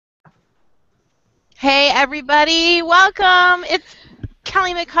Hey everybody, welcome. It's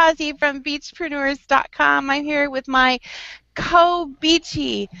Kelly McCausey from beachpreneurs.com. I'm here with my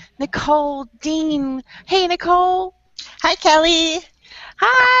co-beachy, Nicole Dean. Hey Nicole. Hi, Kelly.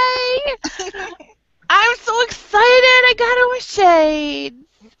 Hi. I'm so excited. I got our shades.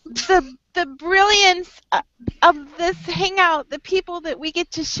 The brilliance of this hangout, the people that we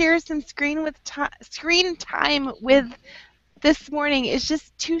get to share some screen time with this morning is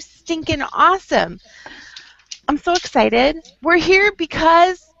just too stinking awesome. I'm so excited. We're here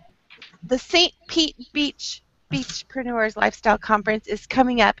because the St. Pete Beachpreneurs Lifestyle Conference is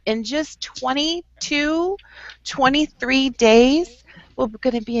coming up in just 23 days. We're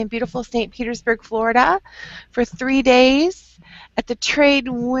going to be in beautiful St. Petersburg, Florida for 3 days at the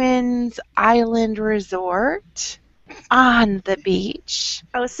Tradewinds Island Resort on the beach.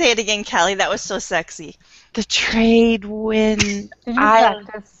 Oh, say it again, Kelly. That was so sexy. The Tradewinds Island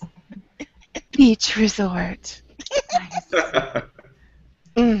Beach Resort. Nice.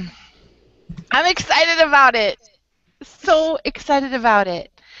 I'm excited about it. So excited about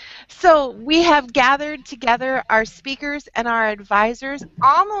it. So we have gathered together our speakers and our advisors.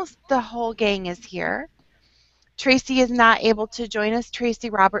 Almost the whole gang is here. Tracy is not able to join us. Tracy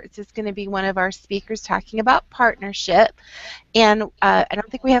Roberts is going to be one of our speakers talking about partnership. And I don't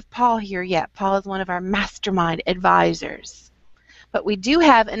think we have Paul here yet. Paul is one of our mastermind advisors. But we do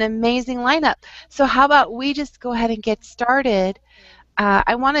have an amazing lineup. So how about we just go ahead and get started.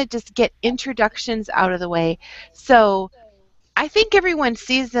 I want to just get introductions out of the way. So I think everyone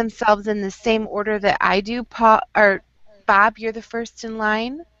sees themselves in the same order that I do. Paul, or Bob, you're the first in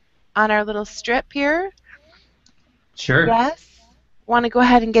line on our little strip here. Sure. Yes? Want to go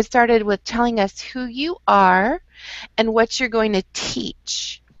ahead and get started with telling us who you are and what you're going to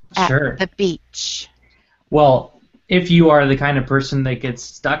teach at the beach. Well, if you are the kind of person that gets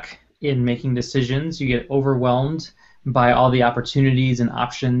stuck in making decisions, you get overwhelmed by all the opportunities and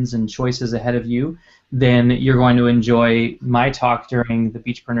options and choices ahead of you, then you're going to enjoy my talk during the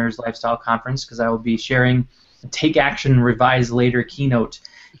Beachpreneurs Lifestyle Conference, because I will be sharing a Take Action, Revise Later keynote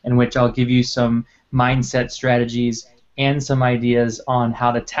in which I'll give you some mindset strategies and some ideas on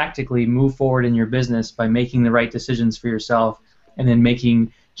how to tactically move forward in your business by making the right decisions for yourself and then making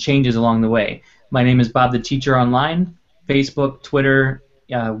changes along the way. My name is Bob the Teacher Online, Facebook, Twitter,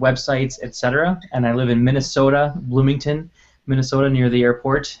 websites, etc. And I live in Minnesota, Bloomington, Minnesota, near the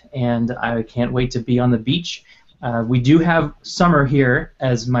airport, and I can't wait to be on the beach. We do have summer here,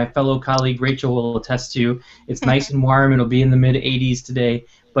 as my fellow colleague Rachel will attest to. It's nice and warm. It'll be in the mid-80s today,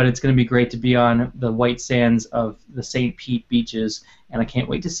 but it's going to be great to be on the white sands of the St. Pete beaches, and I can't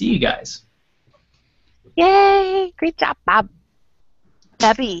wait to see you guys. Yay! Great job, Bob.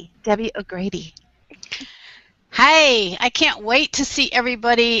 Debbie O'Grady. Hi, I can't wait to see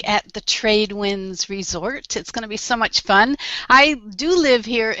everybody at the Tradewinds Resort. It's going to be so much fun. I do live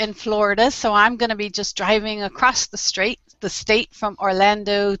here in Florida, so I'm going to be just driving across the state from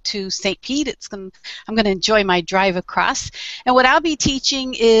Orlando to St. Pete. I'm going to enjoy my drive across. And what I'll be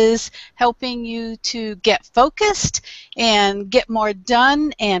teaching is helping you to get focused and get more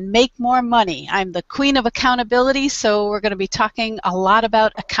done and make more money. I'm the queen of accountability, so we're going to be talking a lot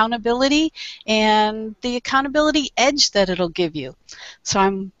about accountability and the accountability edge that it'll give you. So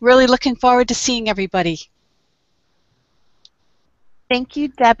I'm really looking forward to seeing everybody. Thank you,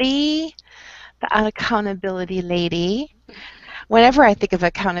 Debbie, the accountability lady. Whenever I think of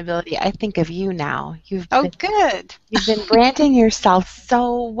accountability, I think of you now. Good. You've been branding yourself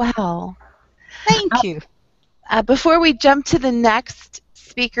so well. Thank you. Before we jump to the next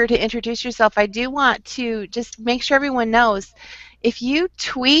speaker to introduce yourself, I do want to just make sure everyone knows, if you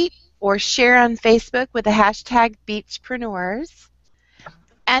tweet or share on Facebook with the hashtag Beachpreneurs,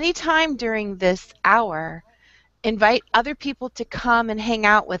 anytime during this hour, invite other people to come and hang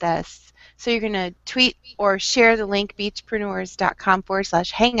out with us. So you're going to tweet or share the link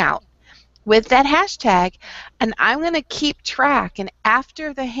beachpreneurs.com/hangout with that hashtag, and I'm going to keep track. And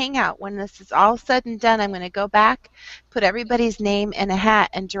after the hangout, when this is all said and done, I'm going to go back, put everybody's name in a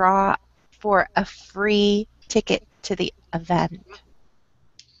hat, and draw for a free ticket to the event.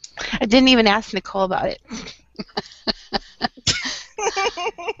 I didn't even ask Nicole about it.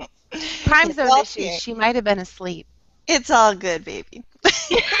 Time zone issues. She might have been asleep. It's all good, baby.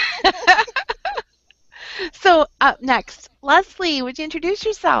 So up next, Leslie, would you introduce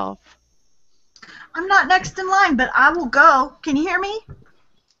yourself? I'm not next in line, but I will go. Can you hear me?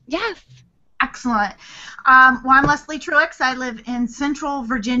 Yes. Excellent. Well, I'm Leslie Truex. I live in Central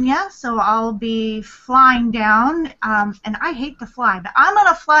Virginia, so I'll be flying down. And I hate to fly, but I'm going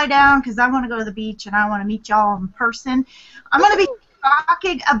to fly down because I want to go to the beach and I want to meet y'all in person. I'm going to be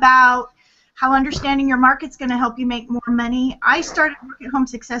talking about how understanding your market's going to help you make more money. I started Work at Home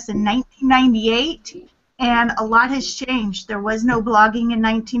Success in 1998, and a lot has changed. There was no blogging in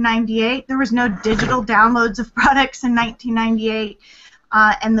 1998. There was no digital downloads of products in 1998.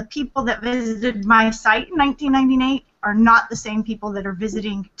 And the people that visited my site in 1998 are not the same people that are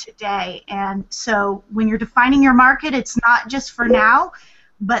visiting today. And so when you're defining your market, it's not just for now,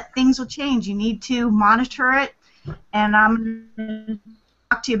 but things will change. You need to monitor it. And I'm going to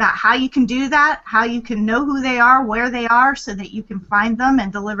talk to you about how you can do that, how you can know who they are, where they are, so that you can find them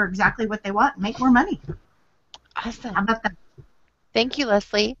and deliver exactly what they want and make more money. Awesome. How about that? Thank you,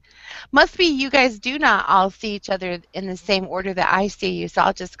 Leslie. Must be you guys do not all see each other in the same order that I see you, so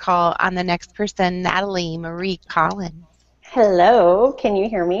I'll just call on the next person, Natalie Marie Collins. Hello, can you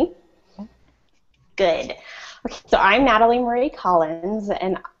hear me? Good. Okay, so I'm Natalie Marie Collins,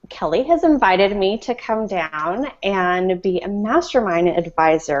 and Kelly has invited me to come down and be a mastermind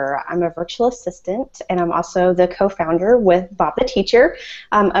advisor. I'm a virtual assistant, and I'm also the co-founder with Bob the Teacher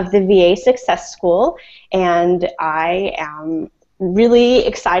of the VA Success School, and I am really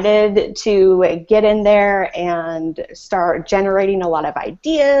excited to get in there and start generating a lot of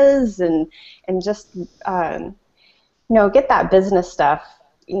ideas and just get that business stuff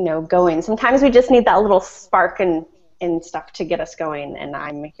going. Sometimes we just need that little spark and stuff to get us going, and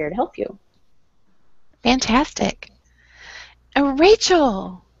I'm here to help you. Fantastic.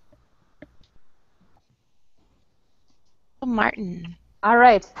 Rachel Martin. All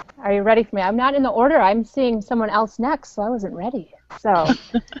right. Are you ready for me? I'm not in the order. I'm seeing someone else next, so I wasn't ready. So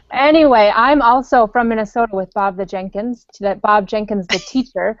anyway, I'm also from Minnesota with Bob the Jenkins, Bob Jenkins the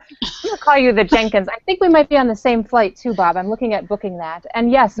Teacher. I'm going to call you the Jenkins. I think we might be on the same flight too, Bob. I'm looking at booking that. And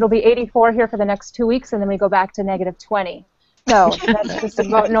yes, it'll be 84 here for the next 2 weeks, and then we go back to -20. So that's just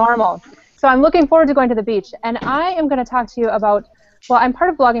about normal. So I'm looking forward to going to the beach. And I am going to talk to you about, well, I'm part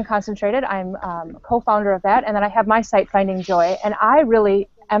of Blogging Concentrated. I'm a co-founder of that, and then I have my site, Finding Joy, and I really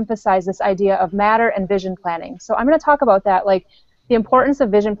emphasize this idea of matter and vision planning. So I'm going to talk about that, like the importance of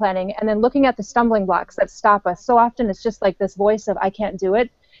vision planning, and then looking at the stumbling blocks that stop us. So often it's just like this voice of, I can't do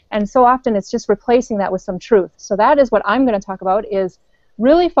it, and so often it's just replacing that with some truth. So that is what I'm going to talk about, is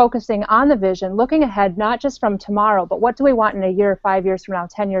really focusing on the vision, looking ahead, not just from tomorrow, but what do we want in a year, 5 years from now,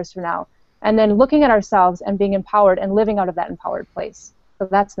 10 years from now, and then looking at ourselves and being empowered and living out of that empowered place. So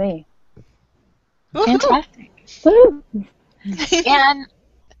that's me. Fantastic. And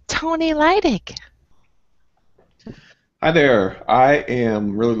Tony Leidig. Hi there. I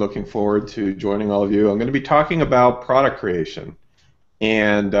am really looking forward to joining all of you. I'm going to be talking about product creation.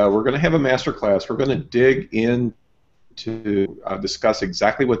 And we're going to have a master class. We're going to dig in to discuss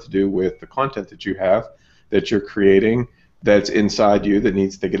exactly what to do with the content that you have, that you're creating, that's inside you, that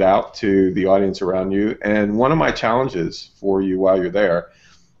needs to get out to the audience around you. And one of my challenges for you while you're there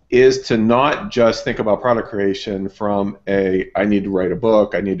is to not just think about product creation from I need to write a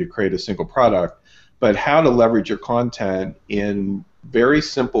book, I need to create a single product, but how to leverage your content in very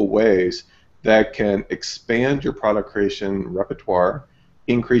simple ways that can expand your product creation repertoire,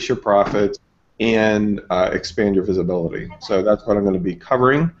 increase your profits, and expand your visibility. So that's what I'm going to be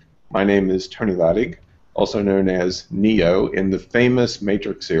covering. My name is Tony Leidig, also known as Neo in the famous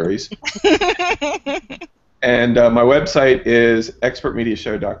Matrix series. And my website is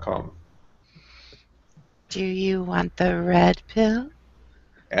expertmediashow.com. Do you want the red pill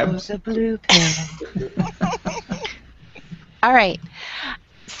or the blue pill? All right.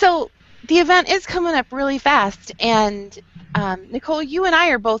 So the event is coming up really fast, and Nicole, you and I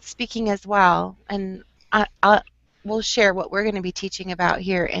are both speaking as well, and we'll share what we're going to be teaching about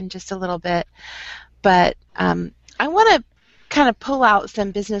here in just a little bit. But I want to kind of pull out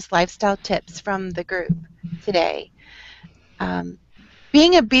some business lifestyle tips from the group today.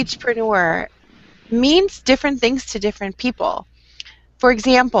 Being a beachpreneur means different things to different people. For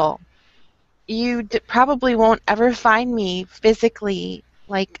example, you probably won't ever find me physically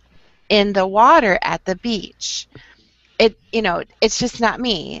like in the water at the beach. It's just not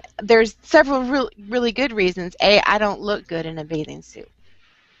me. There's several really good reasons. A, I don't look good in a bathing suit.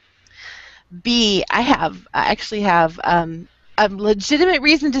 B, I actually have a legitimate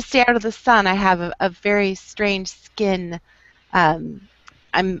reason to stay out of the sun. I have a very strange skin. I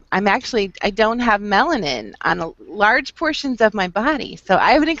don't have melanin on large portions of my body, so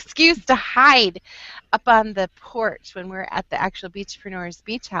I have an excuse to hide up on the porch when we're at the actual Beachpreneurs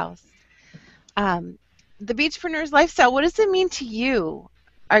Beach House. The Beachpreneurs lifestyle, what does it mean to you?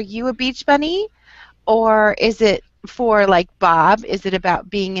 Are you a beach bunny, or is it for, like Bob, is it about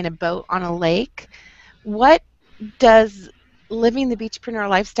being in a boat on a lake? What does living the Beachpreneur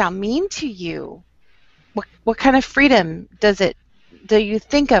lifestyle mean to you? What kind of freedom does it do you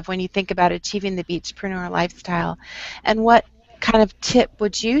think of when you think about achieving the beachpreneur lifestyle? And what kind of tip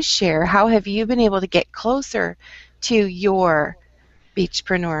would you share? How have you been able to get closer to your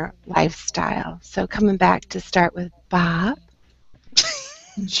beachpreneur lifestyle? So coming back to start with Bob.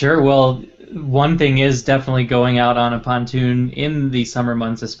 Sure. Well, one thing is definitely going out on a pontoon in the summer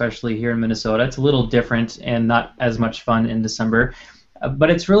months, especially here in Minnesota. It's a little different and not as much fun in December.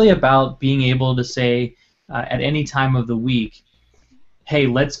 But it's really about being able to say at any time of the week, hey,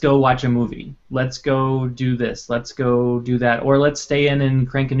 let's go watch a movie. Let's go do this. Let's go do that. Or let's stay in and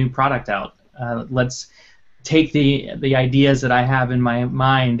crank a new product out. Let's take the ideas that I have in my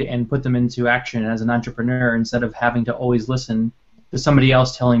mind and put them into action as an entrepreneur instead of having to always listen to somebody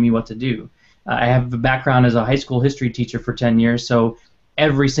else telling me what to do. I have a background as a high school history teacher for 10 years, so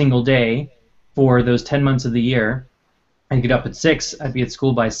every single day for those 10 months of the year, I'd get up at 6, I'd be at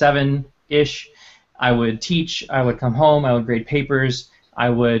school by 7-ish, I would teach, I would come home, I would grade papers, I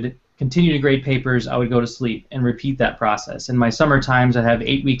would continue to grade papers, I would go to sleep and repeat that process. In my summer times, I'd have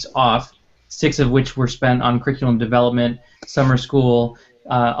 8 weeks off, 6 of which were spent on curriculum development, summer school,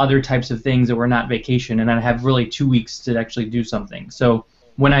 other types of things that were not vacation, and I'd have really 2 weeks to actually do something. So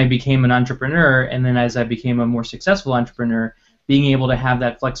when I became an entrepreneur, and then as I became a more successful entrepreneur, being able to have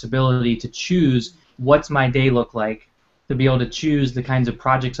that flexibility to choose what's my day look like, to be able to choose the kinds of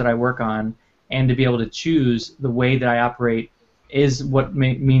projects that I work on, and to be able to choose the way that I operate is what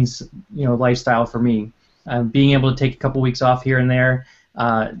means, you know, lifestyle for me. Being able to take a couple weeks off here and there,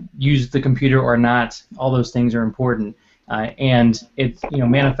 use the computer or not, all those things are important. And it, you know,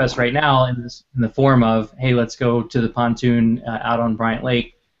 manifests right now in the form of, hey, let's go to the pontoon out on Bryant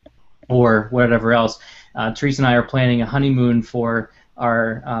Lake, or whatever else. Teresa and I are planning a honeymoon for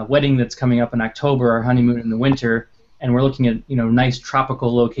our wedding that's coming up in October, our honeymoon in the winter, and we're looking at, you know, nice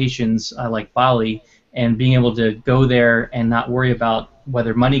tropical locations like Bali, and being able to go there and not worry about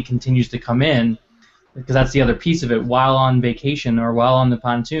whether money continues to come in, because that's the other piece of it. While on vacation or while on the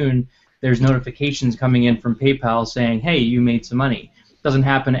pontoon, there's notifications coming in from PayPal saying, hey, you made some money. It doesn't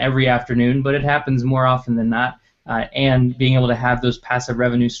happen every afternoon, but it happens more often than not. And being able to have those passive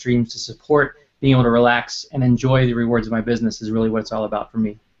revenue streams to support being able to relax and enjoy the rewards of my business is really what it's all about for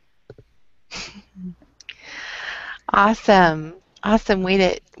me. Awesome. Awesome.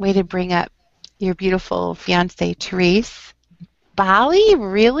 Way to bring up your beautiful fiance, Therese. Bali?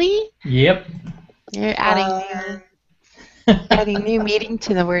 Really? Yep. You're adding new meaning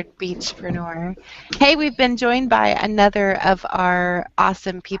to the word beachpreneur. Hey, we've been joined by another of our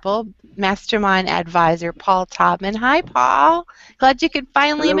awesome people, Mastermind Advisor Paul Taubman. Hi, Paul. Glad you could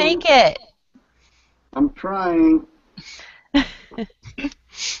finally make it. I'm trying.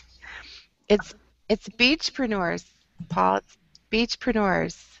 It's beachpreneurs, Paul. It's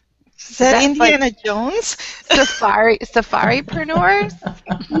beachpreneurs. Is that Indiana like Jones? Safaripreneurs?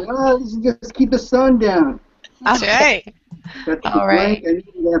 No, just keep the sun down. That's right. That's all right. I need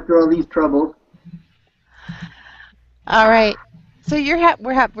after all these troubles. All right. So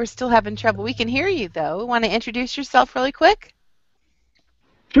we're still having trouble. We can hear you though. Want to introduce yourself really quick?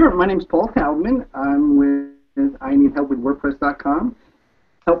 Sure. My name's Paul Taubman. I'm with I Need Help with WordPress.com.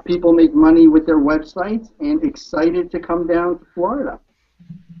 Help people make money with their websites, and excited to come down to Florida.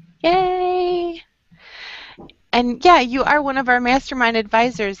 Yay! And yeah, you are one of our mastermind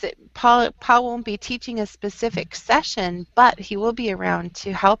advisors. Paul won't be teaching a specific session, but he will be around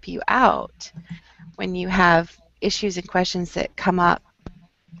to help you out when you have issues and questions that come up.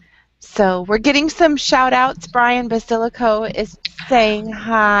 So we're getting some shout outs. Brian Basilico is saying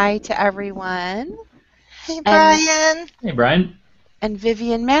hi to everyone. Hey, Brian. Hey, Brian. And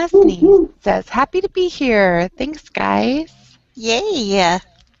Vivian Masney says, happy to be here. Thanks, guys. Yay.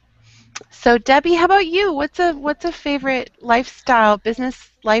 So Debbie, how about you? What's a favorite business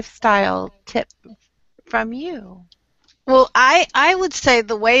lifestyle tip from you? Well, I would say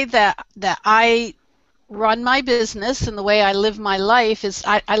the way that I run my business and the way I live my life is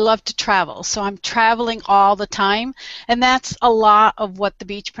I love to travel. So I'm traveling all the time, and that's a lot of what the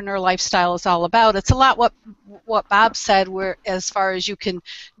Beachpreneur lifestyle is all about. It's a lot what Bob said, where as far as you can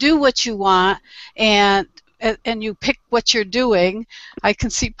do what you want and you pick what you're doing. I can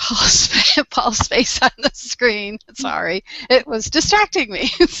see Paul's face on the screen. Sorry, it was distracting me.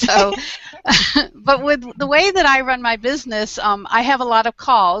 So, but with the way that I run my business, I have a lot of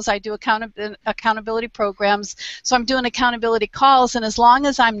calls. I do accountability programs, so I'm doing accountability calls, and as long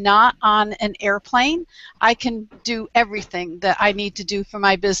as I'm not on an airplane, I can do everything that I need to do for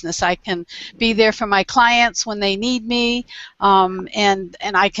my business. I can be there for my clients when they need me, and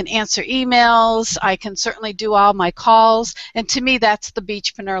I can answer emails. I can certainly do all my calls. walls, and to me that's the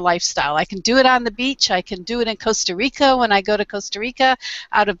beachpreneur lifestyle. I can do it on the beach, I can do it in Costa Rica when I go to Costa Rica,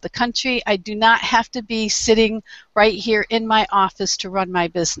 out of the country. I do not have to be sitting right here in my office to run my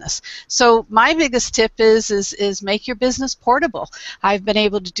business. So my biggest tip is make your business portable. I've been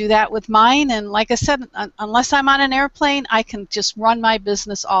able to do that with mine, and like I said, unless I'm on an airplane, I can just run my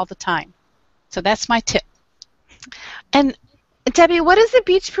business all the time. So that's my tip. And Debbie, what does the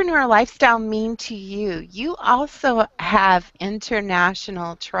beachpreneur lifestyle mean to you? You also have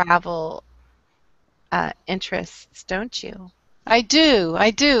international travel interests, don't you? I do.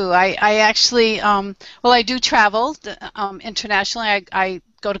 I actually, well, I do travel internationally. I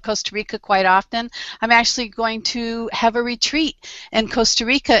go to Costa Rica quite often. I'm actually going to have a retreat in Costa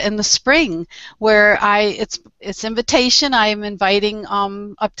Rica in the spring where it's invitation. I am inviting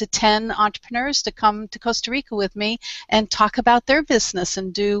up to 10 entrepreneurs to come to Costa Rica with me and talk about their business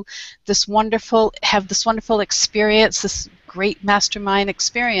and have this wonderful experience, this great mastermind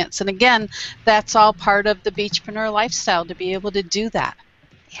experience. And again, that's all part of the beachpreneur lifestyle, to be able to do that.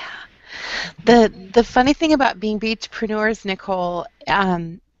 Yeah. The funny thing about being beachpreneurs, Nicole,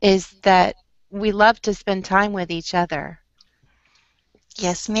 is that we love to spend time with each other.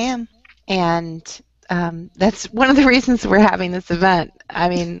 Yes, ma'am. And that's one of the reasons we're having this event. I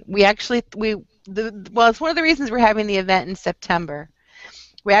mean, it's one of the reasons we're having the event in September.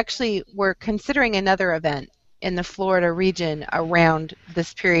 We're considering another event in the Florida region around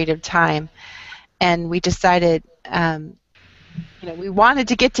this period of time, and we decided, we wanted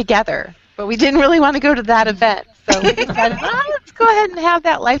to get together, but we didn't really want to go to that event, so we decided, let's go ahead and have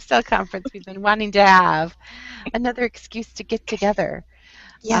that lifestyle conference we've been wanting to have, another excuse to get together.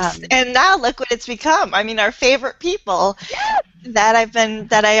 Yes, and now look what it's become. I mean, our favorite people that I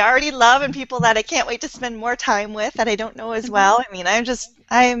already love, and people that I can't wait to spend more time with that I don't know as well. I mean, I'm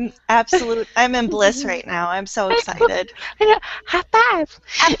in bliss right now. I'm so excited. I know. High five.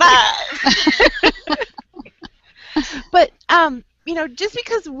 High five. But just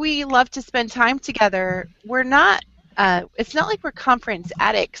because we love to spend time together, we're not. It's not like we're conference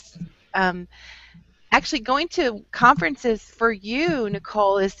addicts. Actually, going to conferences for you,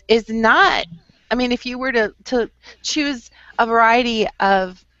 Nicole, is not. I mean, if you were to choose a variety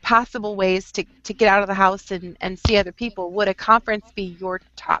of possible ways to get out of the house and see other people, would a conference be your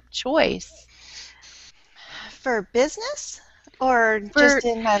top choice? For business or just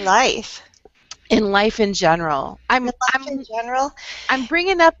in my life? In life in general. I'm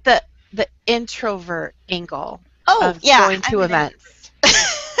bringing up the introvert angle of going to events.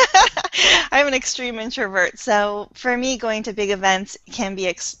 I'm an extreme introvert, so for me, going to big events can be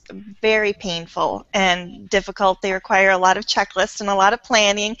very painful and difficult. They require a lot of checklists and a lot of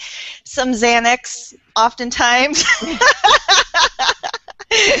planning, some Xanax oftentimes.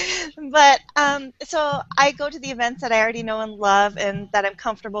 But so I go to the events that I already know and love and that I'm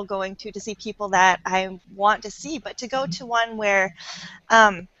comfortable going to see people that I want to see. But to go to one where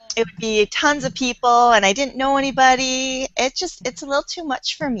it would be tons of people and I didn't know anybody, it's a little too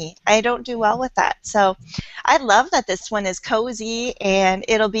much for me. I don't do well with that. So I love that this one is cozy, and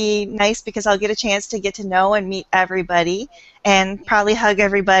it'll be nice because I'll get a chance to get to know and meet everybody and probably hug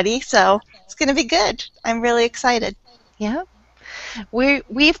everybody. So it's going to be good. I'm really excited. Yeah.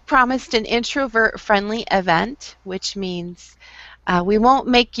 We've promised an introvert-friendly event, which means we won't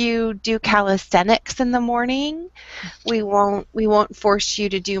make you do calisthenics in the morning. We won't force you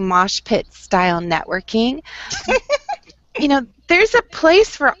to do mosh pit style networking. There's a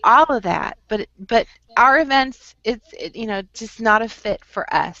place for all of that, but our events, it's just not a fit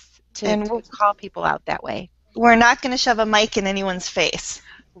for us to call people out that way. We're not going to shove a mic in anyone's face.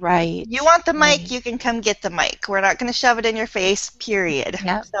 Right. You want the mic, you can come get the mic. We're not going to shove it in your face, period.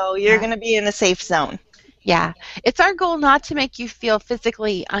 Yep. So you're going to be in a safe zone. Yeah. It's our goal not to make you feel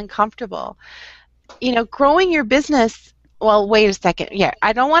physically uncomfortable. Growing your business, well, wait a second. Yeah,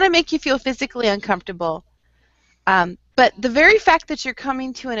 I don't want to make you feel physically uncomfortable. But the very fact that you're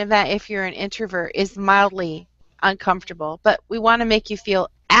coming to an event, if you're an introvert, is mildly uncomfortable. But we want to make you feel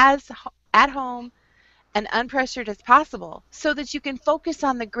as at home and unpressured as possible so that you can focus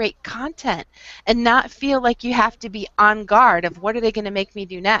on the great content and not feel like you have to be on guard of what are they going to make me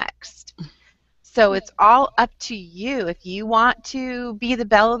do next. So it's all up to you. If you want to be the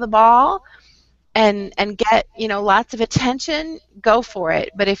belle of the ball and get lots of attention, go for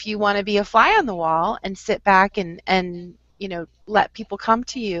it. But if you want to be a fly on the wall and sit back and let people come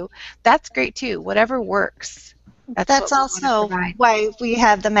to you, that's great too. Whatever works. That's what we want also to provide. why we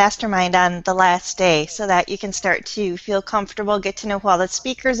have the mastermind on the last day, so that you can start to feel comfortable, get to know who all the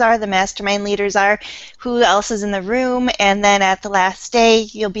speakers are, the mastermind leaders are, who else is in the room, and then at the last day,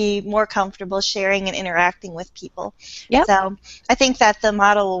 you'll be more comfortable sharing and interacting with people. Yep. So I think that the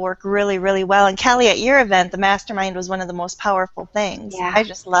model will work really, really well. And Kelly, at your event, the mastermind was one of the most powerful things. Yeah. I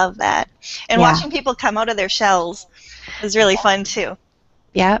just love that. And Yeah. watching people come out of their shells was really fun, too.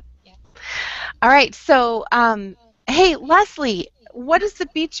 Yep. All right. So, hey, Leslie, what is the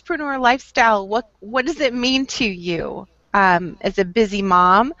beachpreneur lifestyle? What does it mean to you as a busy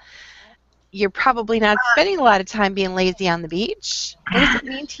mom? You're probably not spending a lot of time being lazy on the beach. What does it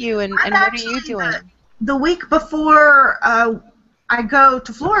mean to you, and what are you doing? The week before I go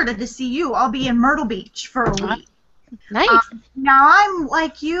to Florida to see you, I'll be in Myrtle Beach for a week. Nice. Now, I'm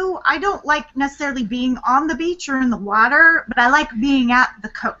like you. I don't like necessarily being on the beach or in the water, but I like being at the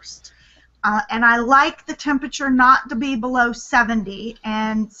coast. And I like the temperature not to be below 70.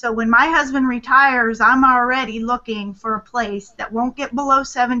 And so when my husband retires, I'm already looking for a place that won't get below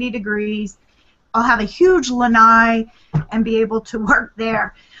 70 degrees. I'll have a huge lanai and be able to work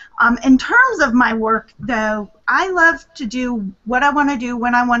there. In terms of my work, though, I love to do what I want to do,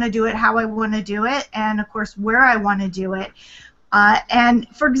 when I want to do it, how I want to do it, and, of course, where I want to do it. And,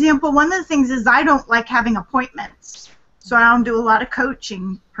 for example, one of the things is I don't like having appointments, so I don't do a lot of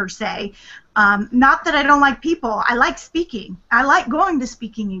coaching, per se. Not that I don't like people. I like speaking. I like going to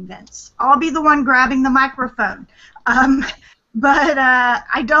speaking events. I'll be the one grabbing the microphone. But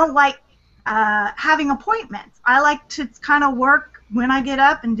I don't like having appointments. I like to kind of work when I get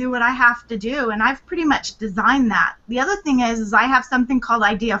up and do what I have to do, and I've pretty much designed that. The other thing is I have something called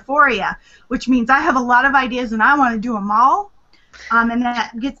ideaphoria, which means I have a lot of ideas and I want to do them all, and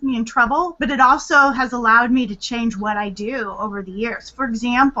that gets me in trouble, but it also has allowed me to change what I do over the years. For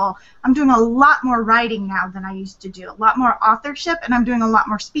example, I'm doing a lot more writing now than I used to do, a lot more authorship, and I'm doing a lot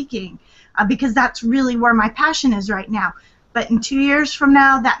more speaking because that's really where my passion is right now. But in 2 years from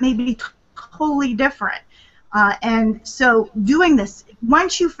now, that may be totally different. And so doing this,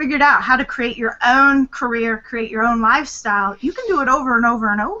 once you figured out how to create your own career, create your own lifestyle, you can do it over and over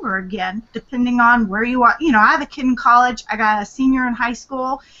and over again, depending on where you are. You know, I have a kid in college. I got a senior in high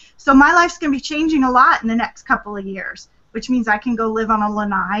school. So my life's going to be changing a lot in the next couple of years, which means I can go live on a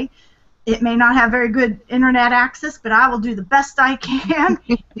lanai. It may not have very good internet access, but I will do the best I can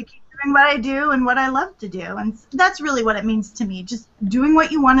to keep doing what I do and what I love to do. And that's really what it means to me, just doing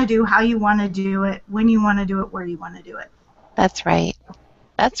what you want to do, how you want to do it, when you want to do it, where you want to do it. That's right.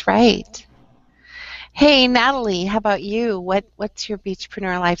 That's right. Hey, Natalie, how about you? What's your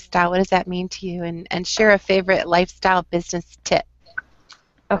beachpreneur lifestyle? What does that mean to you? And share a favorite lifestyle business tip.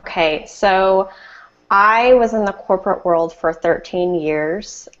 Okay, so I was in the corporate world for 13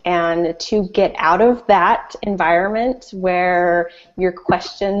 years, and to get out of that environment where you're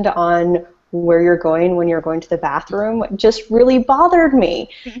questioned on where you're going when you're going to the bathroom just really bothered me.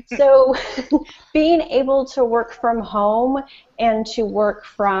 So being able to work from home and to work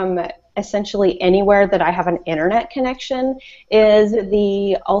from essentially anywhere that I have an internet connection is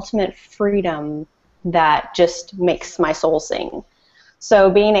the ultimate freedom that just makes my soul sing.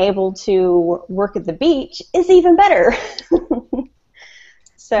 So being able to work at the beach is even better.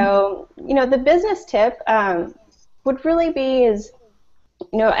 So, you know, the business tip would really be is,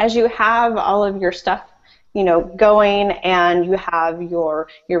 you know, as you have all of your stuff, you know, going and you have your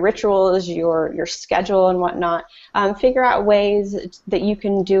rituals, your schedule and whatnot, figure out ways that you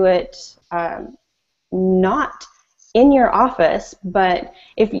can do it not in your office, but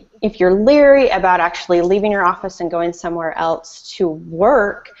if you're leery about actually leaving your office and going somewhere else to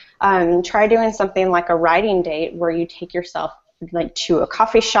work, try doing something like a writing date where you take yourself like to a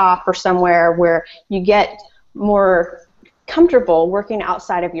coffee shop or somewhere where you get more comfortable working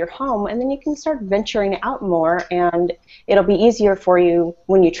outside of your home, and then you can start venturing out more, and it'll be easier for you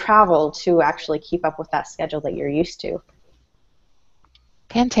when you travel to actually keep up with that schedule that you're used to.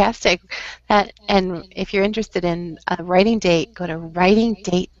 Fantastic. And if you're interested in a writing date, go to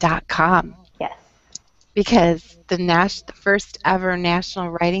writingdate.com. Yes. Because the first ever National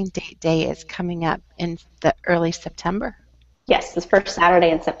Writing Date Day is coming up in the early September. Yes, this first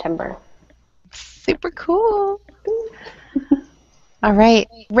Saturday in September. Super cool. All right.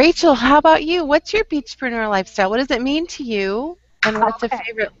 Rachel, how about you? What's your beachpreneur lifestyle? What does it mean to you? And what's a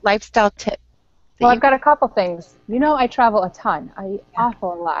favorite lifestyle tip? Well, I've got a couple things. You know, I travel a ton. I eat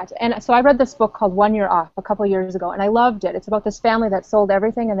awful a lot. And so I read this book called 1 Year Off a couple years ago, and I loved it. It's about this family that sold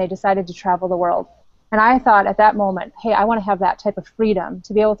everything, and they decided to travel the world. And I thought at that moment, hey, I want to have that type of freedom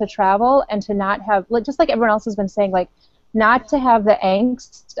to be able to travel and to not have, just like everyone else has been saying, like, not to have the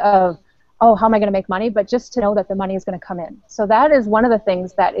angst of oh, how am I going to make money, but just to know that the money is going to come in. So that is one of the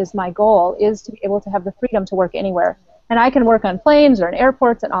things that is my goal, is to be able to have the freedom to work anywhere. And I can work on planes or in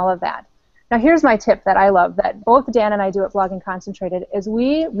airports and all of that. Now here's my tip that I love, that both Dan and I do at Blogging Concentrated, is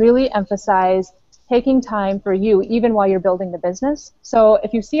we really emphasize taking time for you even while you're building the business. So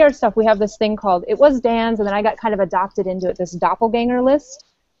if you see our stuff, we have this thing called, it was Dan's, and then I got kind of adopted into it, this doppelganger list.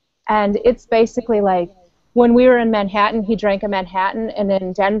 And it's basically like, when we were in Manhattan, he drank a Manhattan, and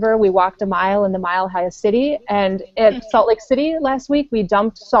in Denver, we walked a mile in the Mile High City, and at Salt Lake City last week, we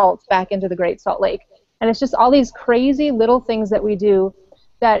dumped salt back into the Great Salt Lake. And it's just all these crazy little things that we do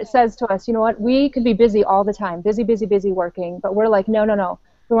that says to us, you know what, we could be busy all the time, busy, busy, busy working, but we're like, no, no, no.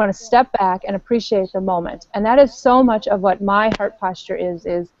 We want to step back and appreciate the moment. And that is so much of what my heart posture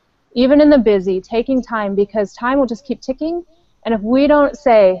is even in the busy, taking time, because time will just keep ticking. And if we don't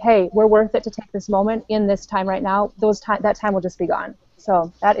say, hey, we're worth it to take this moment in this time right now, that time will just be gone.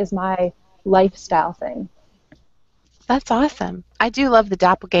 So that is my lifestyle thing. That's awesome. I do love the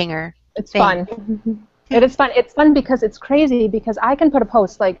doppelganger. It's fun. It is fun. It's fun because it's crazy, because I can put a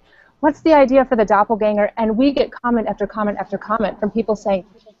post like, what's the idea for the doppelganger? And we get comment after comment after comment from people saying,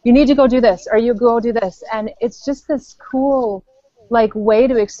 you need to go do this, or you go do this. And it's just this cool way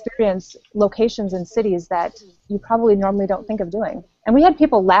to experience locations in cities that you probably normally don't think of doing. And we had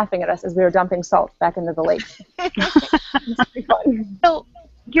people laughing at us as we were dumping salt back into the lake. It's pretty fun. So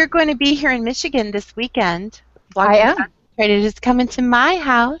you're going to be here in Michigan this weekend. I am. Concentrated is coming to my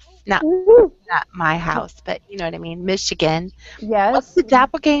house. Not my house, but you know what I mean, Michigan. Yes. What's the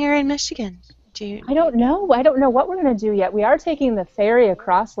doppelganger in Michigan? I don't know. I don't know what we're going to do yet. We are taking the ferry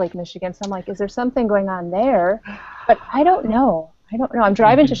across Lake Michigan, so I'm like, is there something going on there? But I don't know. I'm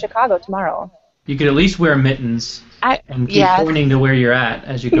driving to Chicago tomorrow. You could at least wear mittens and keep pointing to where you're at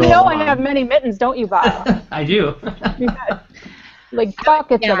as you go You know along. I have many mittens, don't you, Bob? I do. Like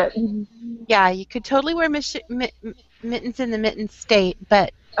buckets of it. Yeah, you could totally wear mittens in the Mitten State,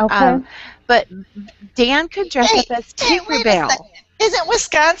 but okay. But Dan could dress up as Tinkerbell. Isn't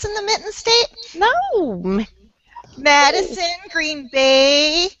Wisconsin the Mitten State? No. Madison, Green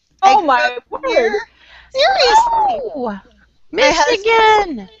Bay. Oh my word! Seriously. No.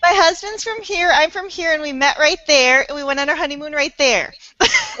 Michigan. My husband's from here. I'm from here, and we met right there, and we went on our honeymoon right there.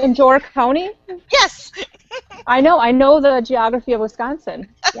 In Door County? Yes. I know the geography of Wisconsin.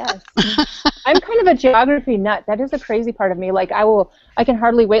 Yes. I'm kind of a geography nut. That is a crazy part of me. Like I can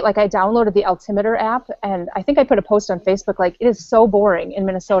hardly wait. Like I downloaded the Altimeter app, and I think I put a post on Facebook like, it is so boring in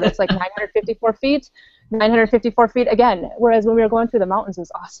Minnesota. It's like 954 feet, 954 feet again. Whereas when we were going through the mountains, it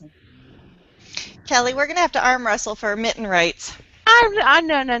was awesome. Kelly, we're going to have to arm wrestle for mitten rights.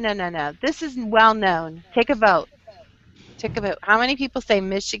 No. This is well known. Take a vote. How many people say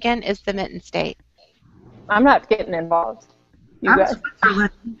Michigan is the Mitten State? I'm not getting involved.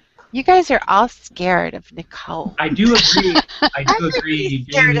 You guys are all scared of Nicole. I do agree,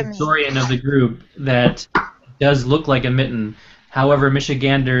 being the historian of the group, that it does look like a mitten. However,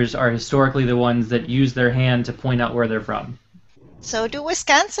 Michiganders are historically the ones that use their hand to point out where they're from. So do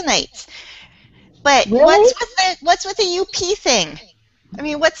Wisconsinites. But really? what's with the UP thing? I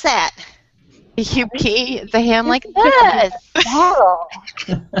mean, what's that? The UP is a hand like this. Wow.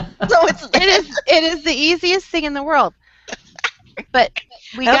 So it is the easiest thing in the world. But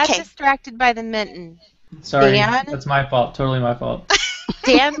we got distracted by the mitten. Sorry, that's my fault. Totally my fault.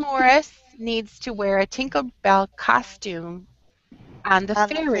 Dan Morris needs to wear a Tinkerbell costume on the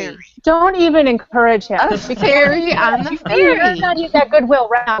ferry. Don't even encourage him. A ferry on the ferry. You're not using that goodwill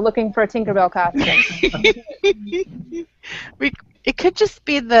right now looking for a Tinkerbell costume. It could just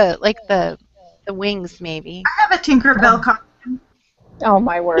be the wings, maybe. I have a Tinkerbell costume. Oh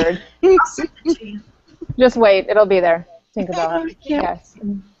my word! Just wait, it'll be there. Tinkerbell. Yes.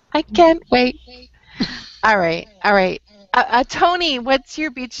 I can't wait. All right. Tony, what does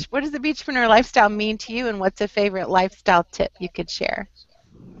the Beachpreneur lifestyle mean to you, and what's a favorite lifestyle tip you could share?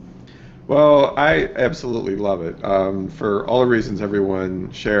 Well, I absolutely love it. For all the reasons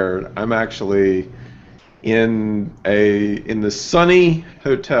everyone shared, I'm actually in the sunny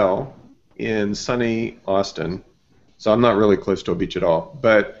hotel in sunny Austin, so I'm not really close to a beach at all.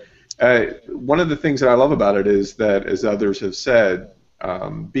 But one of the things that I love about it is that, as others have said,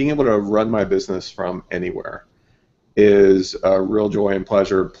 being able to run my business from anywhere is a real joy and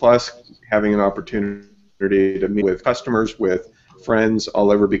pleasure, plus having an opportunity to meet with customers, with friends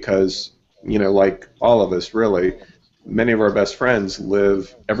all over, because, like all of us really, many of our best friends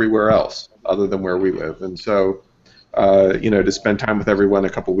live everywhere else other than where we live. And so, to spend time with everyone a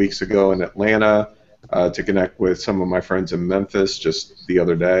couple weeks ago in Atlanta, to connect with some of my friends in Memphis just the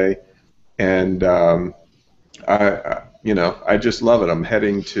other day, and you know, I just love it. I'm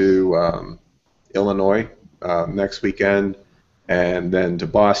heading to Illinois next weekend, and then to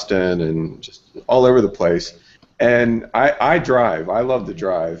Boston, and just all over the place. And I drive. I love to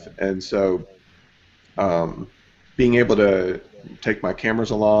drive, and so being able to take my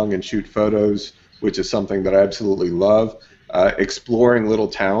cameras along and shoot photos, which is something that I absolutely love. Exploring little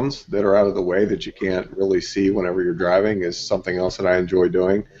towns that are out of the way that you can't really see whenever you're driving is something else that I enjoy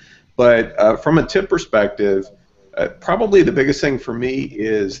doing. But from a tip perspective, probably the biggest thing for me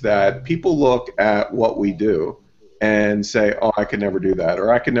is that people look at what we do and say, oh, I could never do that,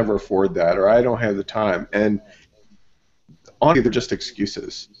 or I could never afford that, or I don't have the time. And honestly, they're just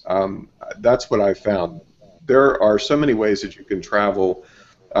excuses. That's what I've found. There are so many ways that you can travel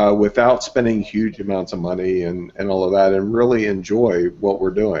without spending huge amounts of money and all of that, and really enjoy what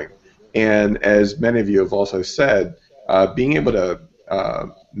we're doing. And as many of you have also said, being able to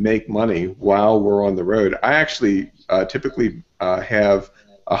make money while we're on the road. I actually typically have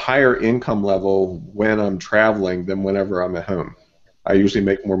a higher income level when I'm traveling than whenever I'm at home. I usually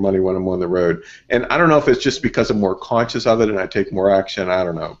make more money when I'm on the road. And I don't know if it's just because I'm more conscious of it and I take more action, I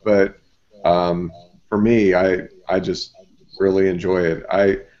don't know. But for me, I just really enjoy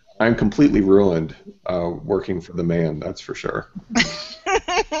it. I'm completely ruined working for the man, that's for sure.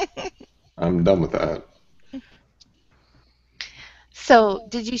 I'm done with that. So,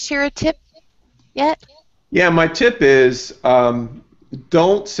 did you share a tip yet? Yeah, my tip is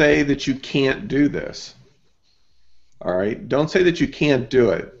don't say that you can't do this. All right? Don't say that you can't do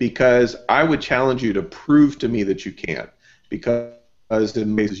it, because I would challenge you to prove to me that you can't, because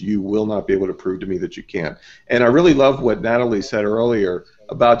in cases you will not be able to prove to me that you can't. And I really love what Natalie said earlier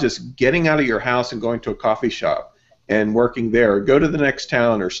about just getting out of your house and going to a coffee shop and working there. Go to the next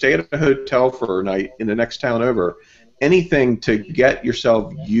town or stay at a hotel for a night in the next town over. Anything to get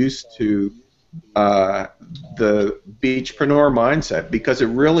yourself used to the beachpreneur mindset, because it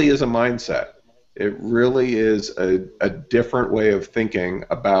really is a mindset. It really is a different way of thinking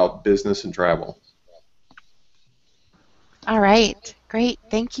about business and travel. All right, great.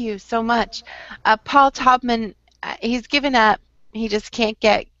 Thank you so much. Paul Taubman, he's given up. He just can't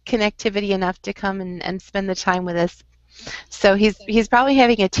get connectivity enough to come and spend the time with us. So he's probably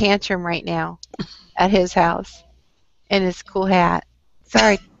having a tantrum right now at his house in his cool hat.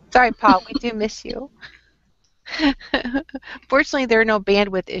 Sorry, Paul. We do miss you. Fortunately, there are no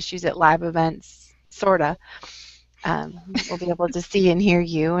bandwidth issues at live events, sorta. We'll be able to see and hear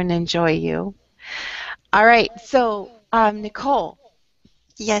you and enjoy you. All right, so Nicole.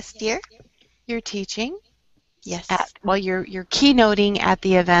 Yes, dear. You're teaching. Yes. You're keynoting at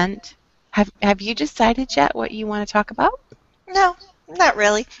the event. Have you decided yet what you want to talk about? No, not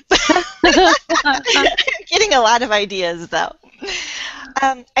really. Getting a lot of ideas, though.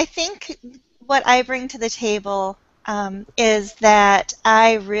 I think what I bring to the table is that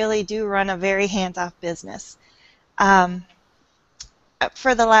I really do run a very hands-off business.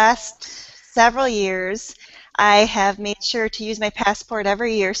 For the last several years, I have made sure to use my passport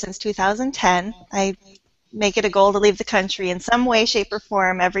every year since 2010. I make it a goal to leave the country in some way, shape, or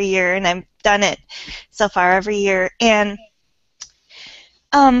form every year, and I've done it so far every year. And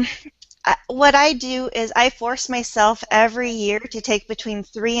what I do is I force myself every year to take between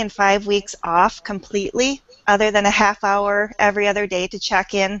 3 and 5 weeks off completely, other than a half hour every other day to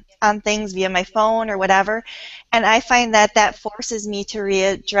check in on things via my phone or whatever. And I find that that forces me to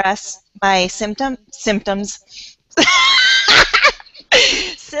readdress my systems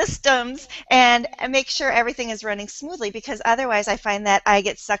and make sure everything is running smoothly, because otherwise I find that I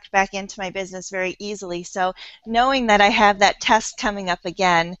get sucked back into my business very easily. So knowing that I have that test coming up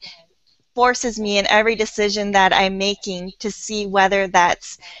again forces me in every decision that I'm making to see whether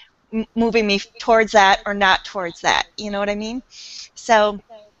that's moving me towards that or not towards that. You know what I mean? So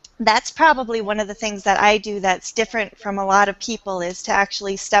that's probably one of the things that I do that's different from a lot of people, is to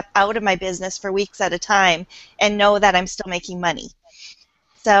actually step out of my business for weeks at a time and know that I'm still making money.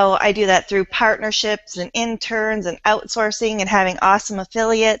 So I do that through partnerships and interns and outsourcing and having awesome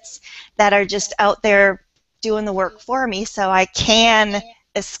affiliates that are just out there doing the work for me, so I can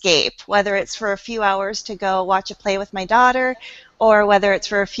escape, whether it's for a few hours to go watch a play with my daughter, or whether it's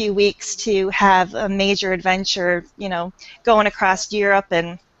for a few weeks to have a major adventure, you know, going across Europe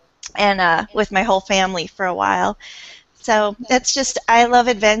and with my whole family for a while. So it's just, I love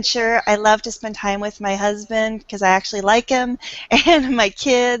adventure. I love to spend time with my husband because I actually like him, and my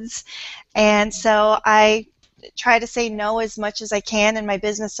kids. And so I try to say no as much as I can in my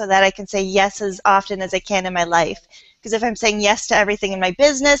business so that I can say yes as often as I can in my life. Because if I'm saying yes to everything in my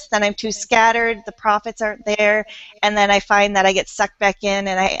business, then I'm too scattered, the profits aren't there, and then I find that I get sucked back in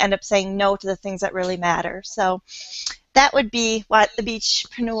and I end up saying no to the things that really matter. So that would be what the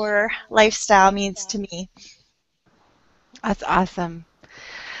beachpreneur lifestyle means to me. That's awesome.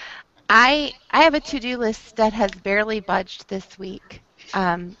 I have a to-do list that has barely budged this week.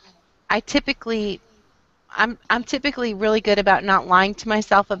 I'm typically really good about not lying to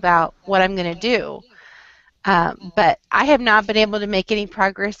myself about what I'm going to do. But I have not been able to make any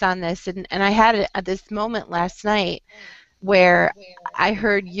progress on this, and I had this moment last night where I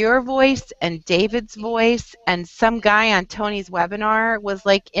heard your voice and David's voice, and some guy on Tony's webinar was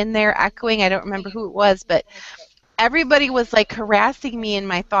like in there echoing. I don't remember who it was, but everybody was like harassing me in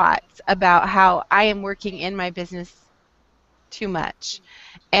my thoughts about how I am working in my business too much.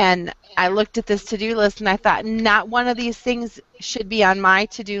 And I looked at this to-do list and I thought, not one of these things should be on my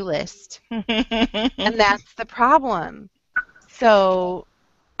to-do list. And that's the problem. So,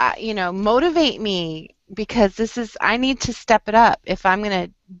 motivate me, because I need to step it up if I'm going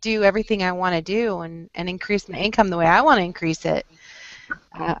to do everything I want to do and increase my income the way I want to increase it.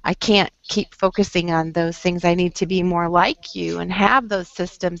 I can't keep focusing on those things. I need to be more like you and have those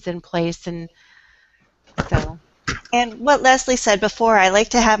systems in place. And so. And what Leslie said before, I like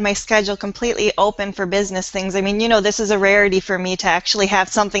to have my schedule completely open for business things. I mean, this is a rarity for me to actually have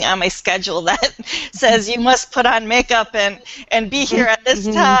something on my schedule that says you must put on makeup and be here at this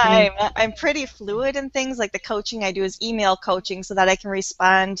time. I'm pretty fluid in things. Like the coaching I do is email coaching so that I can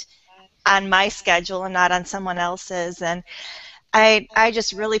respond on my schedule and not on someone else's. And I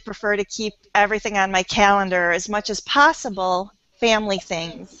just really prefer to keep everything on my calendar as much as possible, family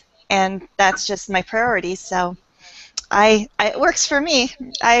things. And that's just my priority. So it works for me.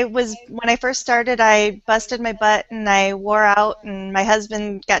 When I first started, I busted my butt and I wore out, and my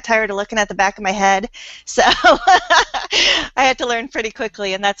husband got tired of looking at the back of my head. So I had to learn pretty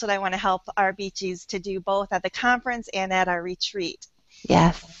quickly, and that's what I want to help our beachies to do, both at the conference and at our retreat.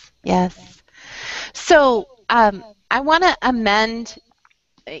 Yes, yes. So I want to amend,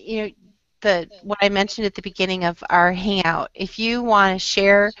 what I mentioned at the beginning of our Hangout. If you want to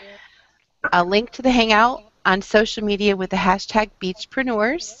share a link to the Hangout on social media with the hashtag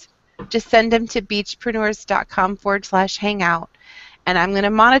Beachpreneurs, just send them to beachpreneurs.com/hangout, and I'm going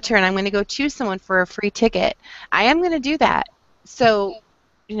to monitor, and I'm going to go choose someone for a free ticket. I am going to do that. So,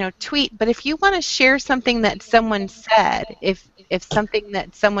 tweet. But if you want to share something that someone said, if something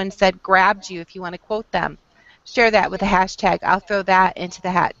that someone said grabbed you, if you want to quote them, share that with a hashtag. I'll throw that into the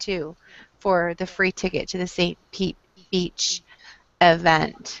hat too for the free ticket to the St. Pete Beach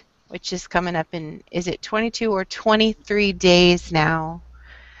event, which is coming up in, is it 22 or 23 days now?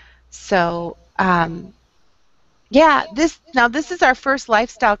 So, this is our first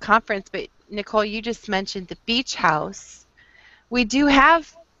lifestyle conference, but Nicole, you just mentioned the Beach House. We do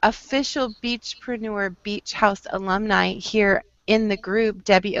have official Beachpreneur Beach House alumni here in the group.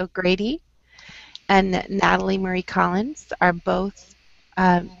 Debbie O'Grady and Natalie Marie Collins are both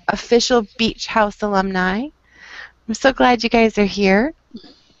official Beach House alumni. I'm so glad you guys are here.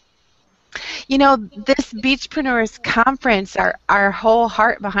 This Beachpreneurs Conference, our whole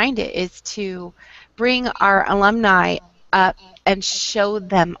heart behind it is to bring our alumni up and show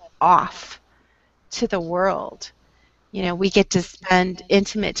them off to the world. We get to spend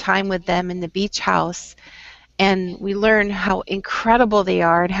intimate time with them in the beach house, and we learn how incredible they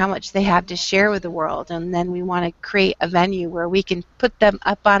are and how much they have to share with the world. And then we want to create a venue where we can put them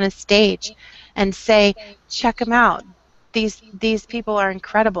up on a stage and say, check them out. These people are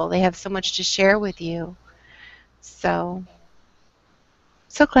incredible. They have so much to share with you. So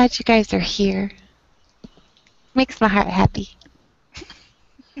glad you guys are here. Makes my heart happy.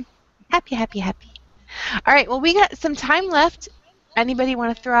 Happy, happy, happy. All right, well, we got some time left. Anybody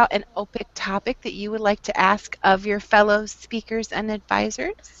want to throw out an open topic that you would like to ask of your fellow speakers and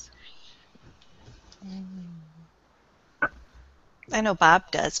advisors? I know Bob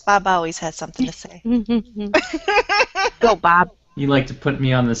does. Bob always has something to say. Go, Bob. You like to put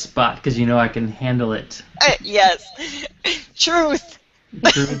me on the spot because you know I can handle it. Yes. Truth.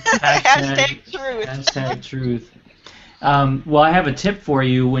 Truth. Hashtag truth. Hashtag truth. Well, I have a tip for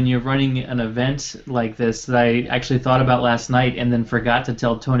you when you're running an event like this that I actually thought about last night and then forgot to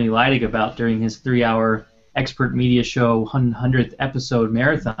tell Tony Leidig about during his 3-hour Expert Media Show 100th episode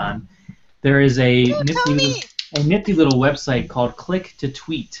marathon. There is a nifty little website called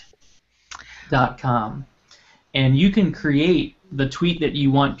clicktotweet.com, and you can create the tweet that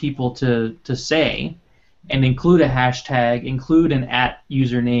you want people to say and include a hashtag, include an @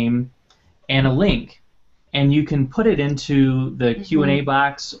 username, and a link. And you can put it into the Q&A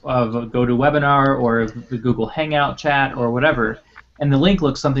box of a GoToWebinar or the Google Hangout chat or whatever. And the link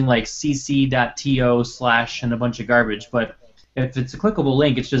looks something like cc.to/ and a bunch of garbage. But if it's a clickable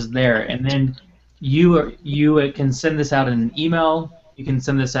link, it's just there. And then you can send this out in an email. You can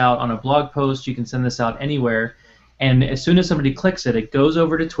send this out on a blog post. You can send this out anywhere. And as soon as somebody clicks it, it goes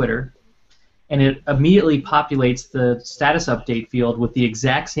over to Twitter, and it immediately populates the status update field with the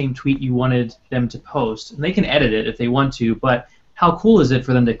exact same tweet you wanted them to post. And they can edit it if they want to, but how cool is it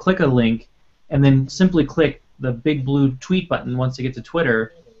for them to click a link and then simply click the big blue tweet button once they get to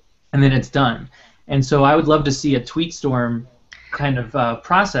Twitter, and then it's done. And so I would love to see a tweet storm kind of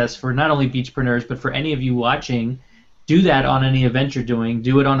process for not only beachpreneurs, but for any of you watching. Do that on any event you're doing.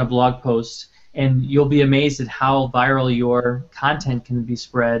 Do it on a blog post, and you'll be amazed at how viral your content can be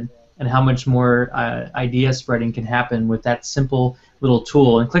spread and how much more idea spreading can happen with that simple little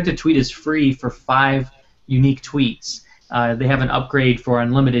tool. And Click to Tweet is free for 5 unique tweets. They have an upgrade for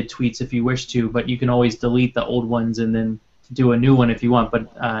unlimited tweets if you wish to, but you can always delete the old ones and then do a new one if you want.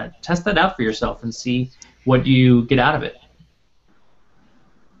 But test that out for yourself and see what you get out of it.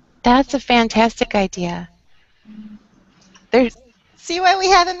 That's a fantastic idea. See why we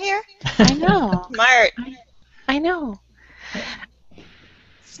have him here? I know. Smart. I know.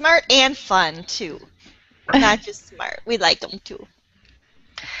 Smart and fun, too. Not just smart. We like them, too.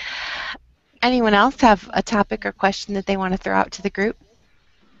 Anyone else have a topic or question that they want to throw out to the group?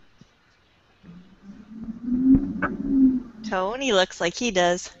 Tony looks like he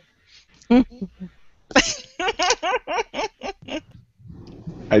does.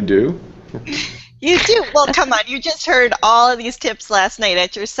 I do. You do? Well, come on. You just heard all of these tips last night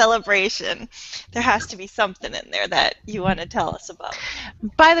at your celebration. There has to be something in there that you want to tell us about.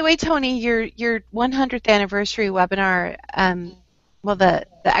 By the way, Tony, your 100th anniversary webinar, well, the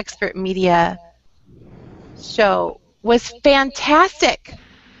Expert Media show was fantastic.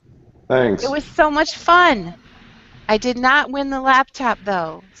 Thanks. It was so much fun. I did not win the laptop,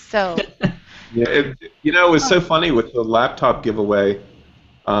 though, so... Yeah, it was so funny with the laptop giveaway.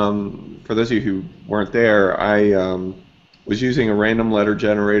 For those of you who weren't there, I was using a random letter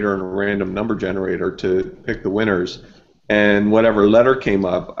generator and a random number generator to pick the winners. And whatever letter came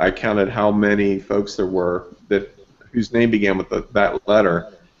up, I counted how many folks there were whose name began with that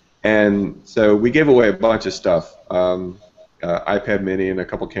letter. And so we gave away a bunch of stuff, iPad Mini and a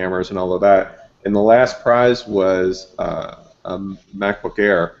couple cameras and all of that. And the last prize was a MacBook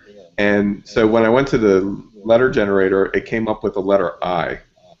Air. And so when I went to the letter generator, it came up with the letter I.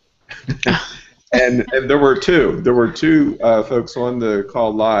 and there were two. There were two folks on the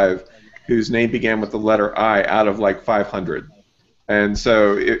call live whose name began with the letter I out of like 500. And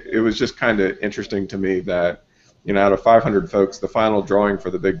so it was just kind of interesting to me that, out of 500 folks, the final drawing for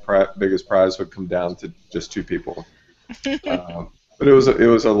the biggest prize would come down to just 2 people. But it was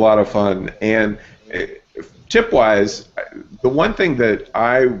a lot of fun. And tip-wise, the one thing that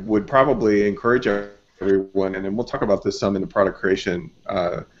I would probably encourage everyone, and then we'll talk about this some in the product creation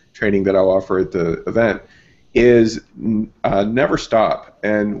training that I'll offer at the event, is never stop.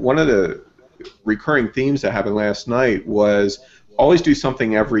 And one of the recurring themes that happened last night was always do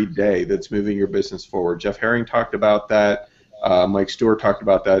something every day that's moving your business forward. Jeff Herring talked about that. Mike Stewart talked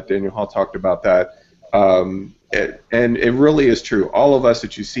about that. Daniel Hall talked about that. And it really is true. All of us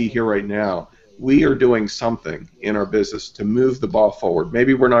that you see here right now, we are doing something in our business to move the ball forward.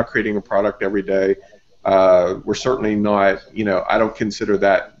 Maybe we're not creating a product every day. We're certainly not, I don't consider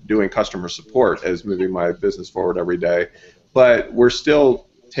that doing customer support as moving my business forward every day. But we're still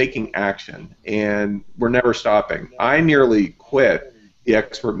taking action, and we're never stopping. I nearly quit the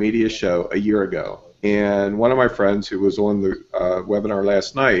Expert Media Show a year ago. And one of my friends who was on the webinar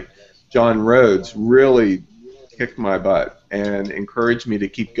last night, John Rhodes, really kicked my butt and encouraged me to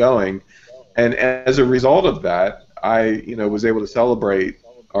keep going. And as a result of that, I was able to celebrate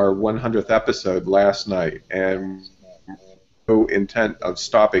our 100th episode last night, and no intent of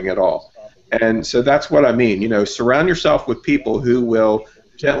stopping at all. And so that's what I mean. Surround yourself with people who will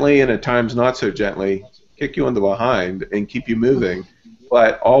gently and at times not so gently kick you in the behind and keep you moving,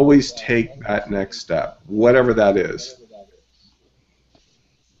 but always take that next step, whatever that is.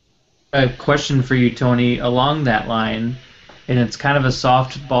 A question for you, Tony, along that line, and it's kind of a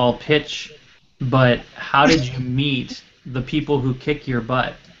softball pitch, but how did you meet the people who kick your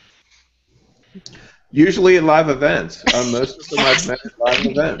butt? Usually at live events. Most of them I've met at live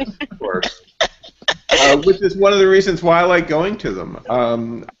events, of course. Which is one of the reasons why I like going to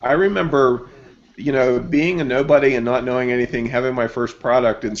them. I remember, being a nobody and not knowing anything, having my first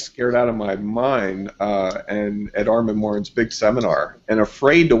product and scared out of my mind, and at Armin Morin's big seminar, and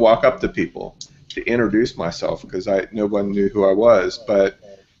afraid to walk up to people to introduce myself because no one knew who I was, but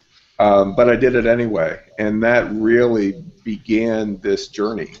I did it anyway, and that really began this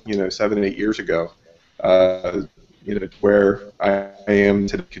journey, 7, 8 years ago. where I am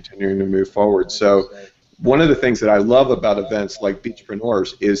to continuing to move forward. So one of the things that I love about events like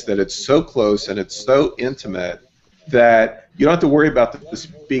Beachpreneurs is that it's so close and it's so intimate that you don't have to worry about the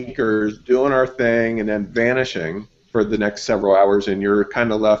speakers doing our thing and then vanishing for the next several hours, and you're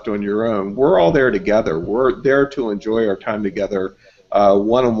kind of left on your own. We're all there together. We're there to enjoy our time together,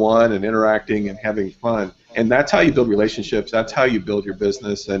 one-on-one and interacting and having fun. And that's how you build relationships. That's how you build your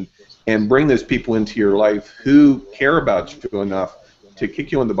business and bring those people into your life who care about you enough to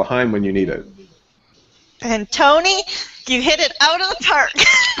kick you in the behind when you need it. And Tony, you hit it out of the park.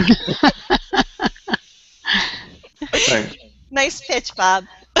 Thanks. Nice pitch, Bob.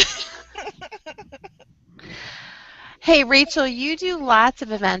 Hey, Rachel, you do lots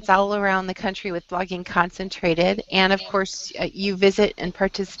of events all around the country with Blogging Concentrated, and of course, you visit and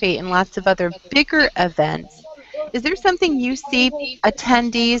participate in lots of other bigger events. Is there something you see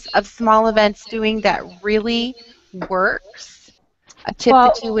attendees of small events doing that really works? A tip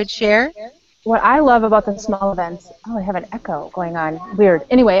that you would share? What I love about the small events, oh, I have an echo going on, weird.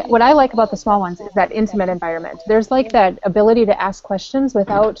 Anyway, what I like about the small ones is that intimate environment. There's like that ability to ask questions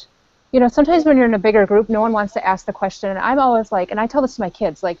without, sometimes when you're in a bigger group, no one wants to ask the question, and I'm always like, and I tell this to my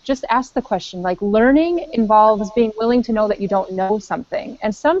kids, like, just ask the question. Like, learning involves being willing to know that you don't know something.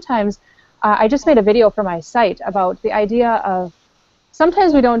 And sometimes, I just made a video for my site about the idea of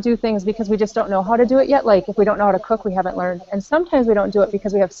sometimes we don't do things because we just don't know how to do it yet. Like if we don't know how to cook, we haven't learned. And sometimes we don't do it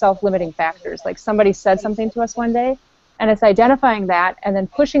because we have self-limiting factors. Like somebody said something to us one day, and it's identifying that and then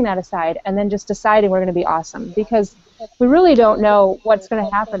pushing that aside and then just deciding we're going to be awesome. Because we really don't know what's going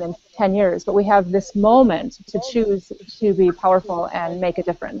to happen in 10 years, but we have this moment to choose to be powerful and make a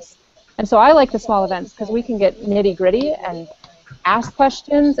difference. And so I like the small events because we can get nitty-gritty and ask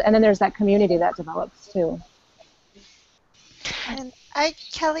questions, and then there's that community that develops too. And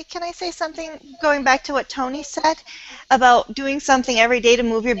Kelly, can I say something going back to what Tony said about doing something every day to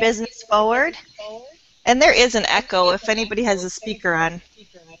move your business forward? And there is an echo if anybody has a speaker on.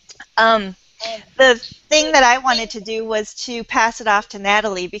 The thing that I wanted to do was to pass it off to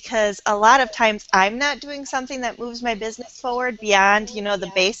Natalie, because a lot of times I'm not doing something that moves my business forward beyond,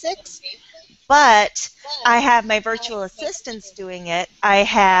 the basics. But I have my virtual assistants doing it, I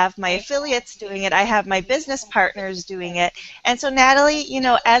have my affiliates doing it, I have my business partners doing it. And so Natalie,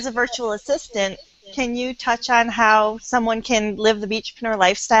 as a virtual assistant, can you touch on how someone can live the Beachpreneur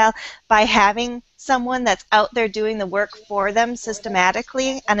lifestyle by having someone that's out there doing the work for them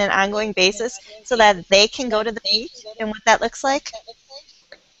systematically on an ongoing basis so that they can go to the beach and what that looks like?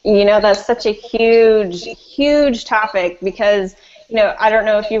 That's such a huge, huge topic because I don't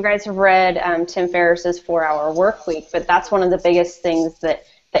know if you guys have read Tim Ferriss's 4-Hour Workweek, but that's one of the biggest things that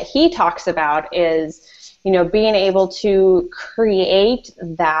he talks about is, being able to create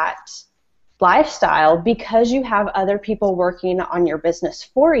that lifestyle because you have other people working on your business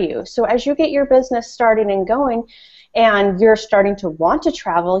for you. So as you get your business started and going and you're starting to want to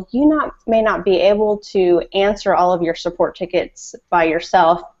travel, you may not be able to answer all of your support tickets by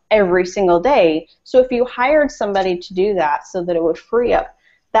yourself every single day. So if you hired somebody to do that so that it would free up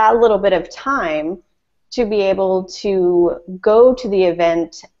that little bit of time to be able to go to the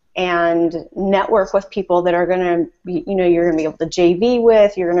event and network with people that are going to be, you're going to be able to JV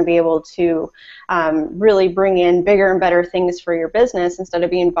with, you're going to be able to really bring in bigger and better things for your business instead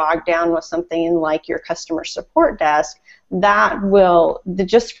of being bogged down with something like your customer support desk, that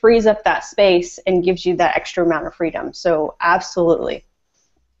just frees up that space and gives you that extra amount of freedom. So absolutely.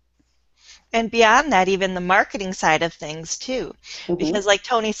 And beyond that, even the marketing side of things too. Because like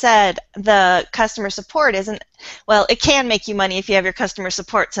Tony said, the customer support isn't, well, it can make you money if you have your customer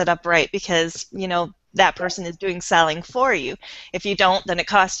support set up right because, that person is doing selling for you. If you don't, then it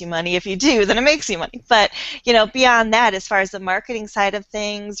costs you money. If you do, then it makes you money. But, beyond that, as far as the marketing side of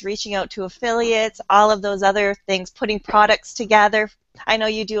things, reaching out to affiliates, all of those other things, putting products together. I know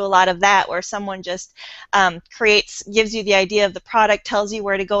you do a lot of that where someone just gives you the idea of the product, tells you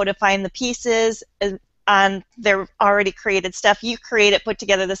where to go to find the pieces on their already created stuff. You create it, put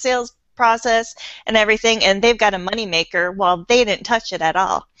together the sales process and everything, and they've got a money maker while they didn't touch it at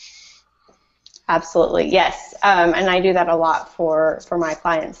all. Absolutely, yes. And I do that a lot for my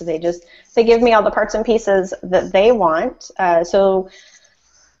clients. They give me all the parts and pieces that they want. So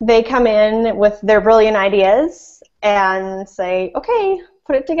they come in with their brilliant ideas and say, okay,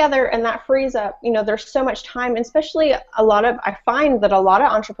 put it together, and that frees up, there's so much time, and especially I find that a lot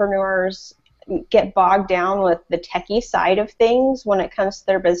of entrepreneurs get bogged down with the techie side of things when it comes to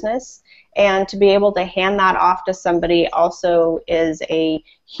their business, and to be able to hand that off to somebody also is a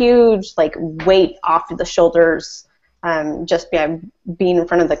huge weight off the shoulders just by being in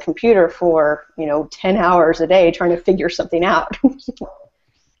front of the computer for 10 hours a day trying to figure something out.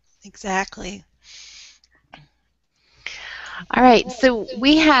 Exactly. All right, so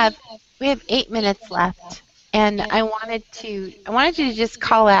we have 8 minutes left, and I wanted to just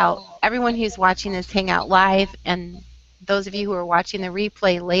call out everyone who's watching this Hangout Live and those of you who are watching the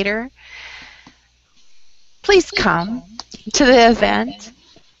replay later. Please come to the event.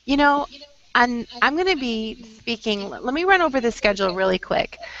 I'm going to be speaking. Let me run over the schedule really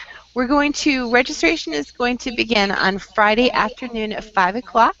quick. Registration is going to begin on Friday afternoon at 5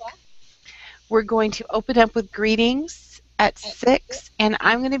 o'clock. We're going to open up with greetings at 6, and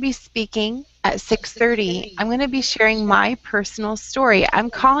I'm going to be speaking at 6:30. I'm going to be sharing my personal story. I'm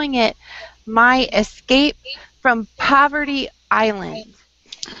calling it My Escape from Poverty Island.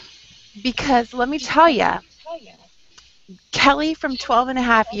 Because let me tell you, Kelly from 12 and a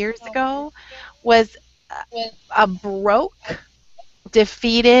half years ago was a broke,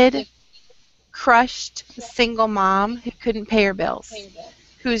 defeated, crushed single mom who couldn't pay her bills,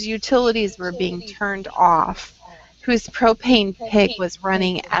 whose utilities were being turned off, whose propane pig was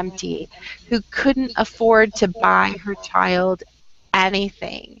running empty, who couldn't afford to buy her child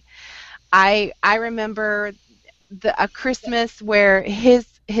anything. I remember a Christmas where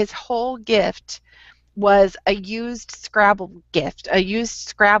his whole gift was a used Scrabble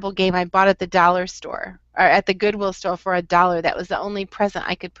game I bought at the dollar store, or at the Goodwill store for $1. That was the only present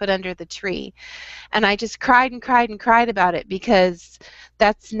I could put under the tree. And I just cried and cried and cried about it, because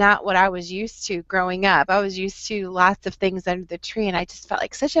that's not what I was used to growing up. I was used to lots of things under the tree, and I just felt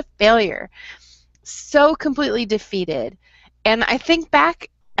like such a failure, so completely defeated. And I think back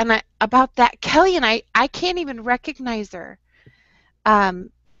about that Kelly, and I can't even recognize her.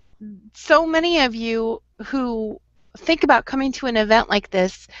 So many of you who think about coming to an event like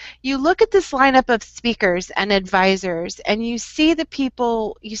this, you look at this lineup of speakers and advisors, and you see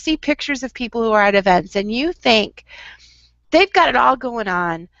pictures of people who are at events, and you think, they've got it all going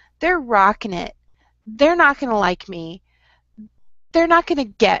on. They're rocking it. They're not going to like me. They're not going to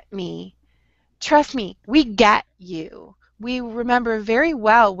get me. Trust me, we get you. We remember very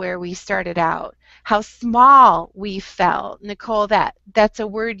well where we started out, how small we felt. Nicole, that's a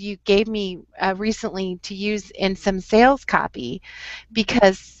word you gave me recently to use in some sales copy,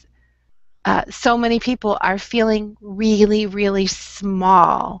 because so many people are feeling really, really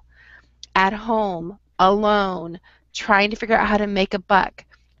small at home, alone, trying to figure out how to make a buck.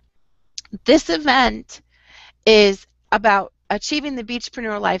 This event is about achieving the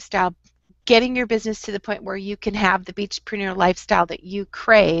beachpreneur lifestyle, getting your business to the point where you can have the beachpreneur lifestyle that you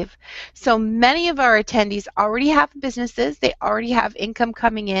crave. So many of our attendees already have businesses. They already have income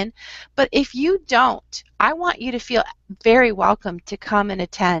coming in. But if you don't, I want you to feel very welcome to come and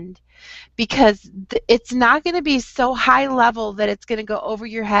attend, because it's not going to be so high level that it's going to go over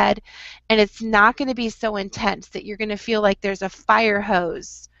your head, and it's not going to be so intense that you're going to feel like there's a fire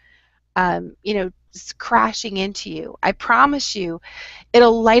hose crashing into you. I promise you,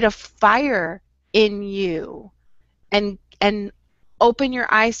 it'll light a fire in you and open your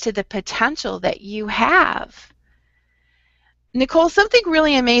eyes to the potential that you have. Nicole, something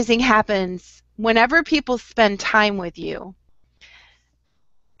really amazing happens whenever people spend time with you.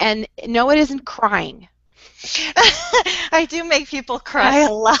 And no, it isn't crying. I do make people cry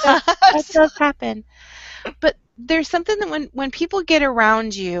a lot. That does happen. But there's something that when people get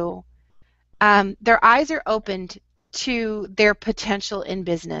around you, their eyes are opened to their potential in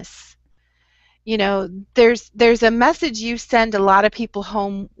business. There's a message you send a lot of people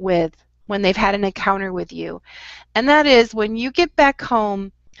home with when they've had an encounter with you. And that is, when you get back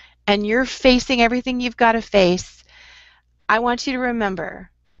home and you're facing everything you've got to face, I want you to remember,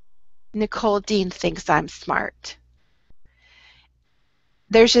 Nicole Dean thinks I'm smart.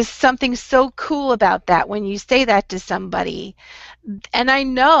 There's just something so cool about that when you say that to somebody. And I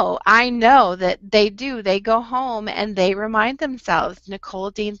know that they do. They go home and they remind themselves,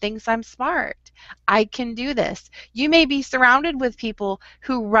 Nicole Dean thinks I'm smart. I can do this. You may be surrounded with people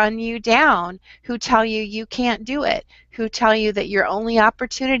who run you down, who tell you you can't do it, who tell you that your only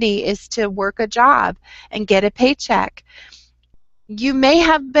opportunity is to work a job and get a paycheck. You may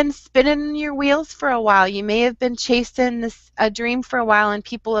have been spinning your wheels for a while. You may have been chasing a dream for a while, and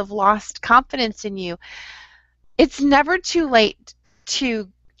people have lost confidence in you. It's never too late to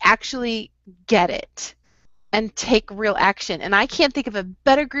actually get it and take real action. And I can't think of a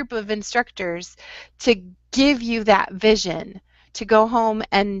better group of instructors to give you that vision, to go home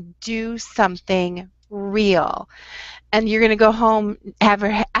and do something real. And you're going to go home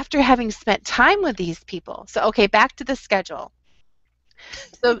after having spent time with these people. So, okay, back to the schedule.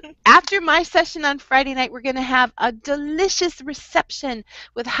 So after my session on Friday night, we're going to have a delicious reception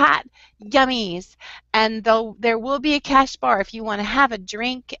with hot yummies. And though there will be a cash bar if you want to have a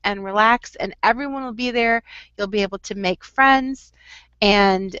drink and relax, and everyone will be there. You'll be able to make friends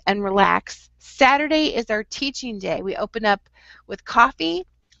and relax. Saturday is our teaching day. We open up with coffee.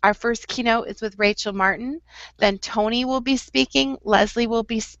 Our first keynote is with Rachel Martin. Then Tony will be speaking. Leslie will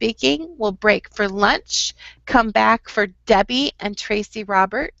be speaking. We'll break for lunch. Come back for Debbie and Tracy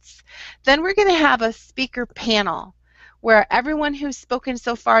Roberts. Then we're going to have a speaker panel where everyone who's spoken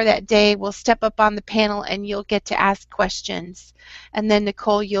so far that day will step up on the panel and you'll get to ask questions. And then,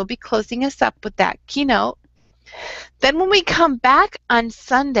 Nicole, you'll be closing us up with that keynote. Then when we come back on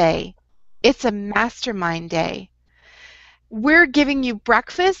Sunday, it's a mastermind day. We're giving you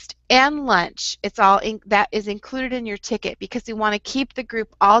breakfast and lunch. It's all that is included in your ticket because we want to keep the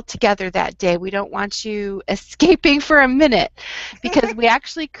group all together that day. We don't want you escaping for a minute because we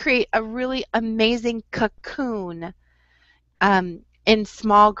actually create a really amazing cocoon in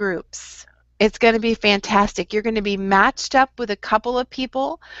small groups. It's going to be fantastic. You're going to be matched up with a couple of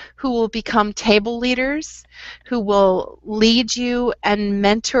people who will become table leaders, who will lead you and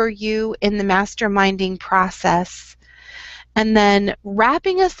mentor you in the masterminding process. And then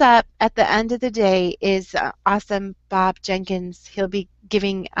wrapping us up at the end of the day is awesome Bob Jenkins. He'll be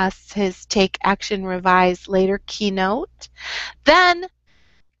giving us his Take Action Revise Later keynote. Then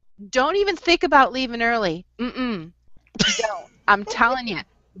don't even think about leaving early. Don't. I'm telling you,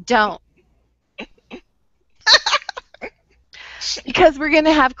 don't. Because we're going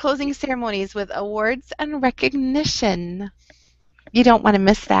to have closing ceremonies with awards and recognition. You don't want to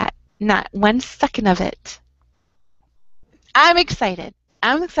miss that. Not 1 second of it. I'm excited.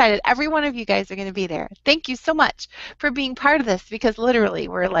 I'm excited. Every one of you guys are going to be there. Thank you so much for being part of this because literally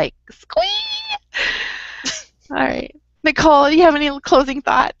we're like, squeeze! All right. Nicole, do you have any closing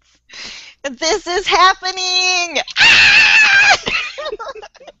thoughts? This is happening!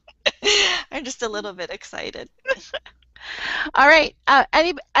 I'm just a little bit excited. All right.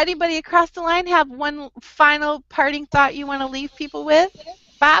 Anybody across the line have one final parting thought you want to leave people with?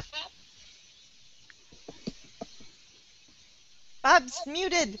 Bob? Bob's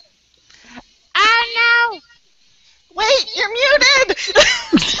muted. Oh, no! Wait, you're muted!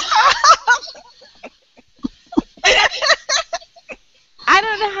 I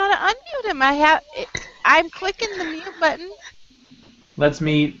don't know how to unmute him. I'm clicking the mute button. Lets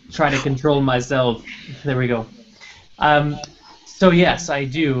me try to control myself. There we go. So yes, I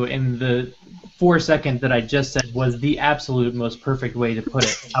do. And the 4 seconds that I just said was the absolute most perfect way to put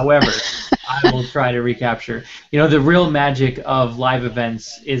it. However, I will try to recapture. You know, the real magic of live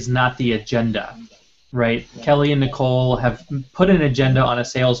events is not the agenda, right? Kelly and Nicole have put an agenda on a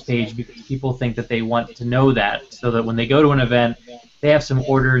sales page because people think that they want to know that, so that when they go to an event, they have some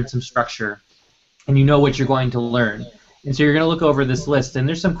order and some structure, and you know what you're going to learn. And so you're going to look over this list, and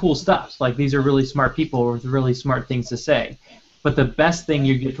there's some cool stuff. Like, these are really smart people with really smart things to say. But the best thing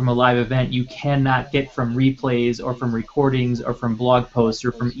you get from a live event you cannot get from replays or from recordings or from blog posts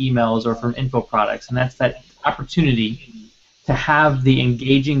or from emails or from info products. And that's that opportunity to have the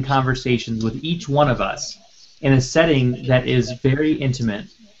engaging conversations with each one of us in a setting that is very intimate.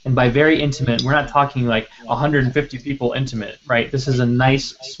 And by very intimate, we're not talking like 150 people intimate, right? This is a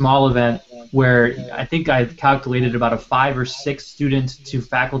nice, small event where I think I calculated about a 5 or 6 student to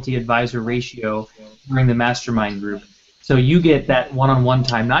faculty advisor ratio during the mastermind group. So you get that one-on-one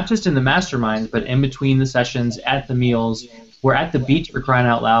time, not just in the masterminds, but in between the sessions, at the meals. We're at the beach, for crying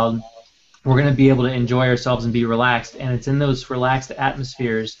out loud. We're going to be able to enjoy ourselves and be relaxed, and it's in those relaxed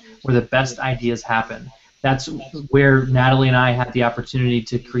atmospheres where the best ideas happen. That's where Natalie and I had the opportunity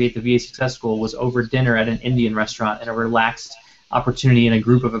to create the VA Success School, was over dinner at an Indian restaurant in a relaxed opportunity in a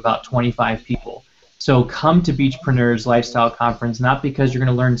group of about 25 people. So come to Beachpreneurs Lifestyle Conference, not because you're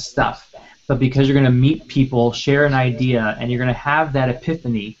going to learn stuff, but because you're going to meet people, share an idea, and you're going to have that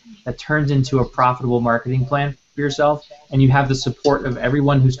epiphany that turns into a profitable marketing plan for yourself, and you have the support of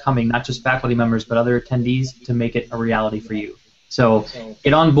everyone who's coming, not just faculty members, but other attendees, to make it a reality for you. So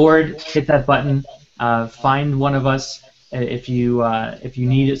get on board, hit that button, find one of us if you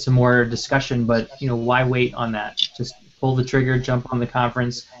need some more discussion, but why wait on that? Just pull the trigger, jump on the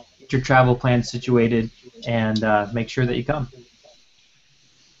conference, get your travel plan situated, and make sure that you come.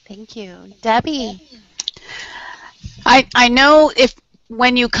 Thank you. Debbie? I know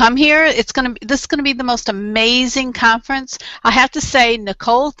when you come here, this is going to be the most amazing conference. I have to say,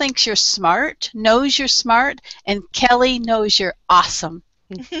 Nicole thinks you're smart, knows you're smart, and Kelly knows you're awesome.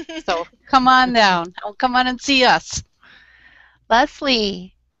 So come on down. Come on and see us.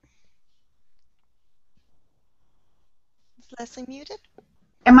 Leslie? Leslie muted?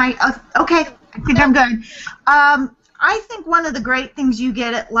 Am I okay? I think I'm good. I think one of the great things you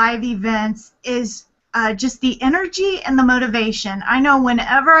get at live events is just the energy and the motivation. I know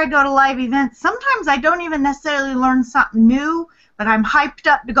whenever I go to live events, sometimes I don't even necessarily learn something new, but I'm hyped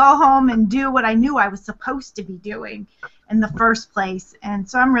up to go home and do what I knew I was supposed to be doing in the first place. And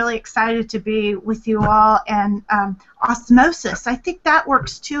so I'm really excited to be with you all. And osmosis, I think that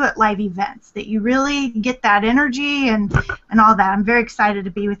works too at live events, that you really get that energy and all that. I'm very excited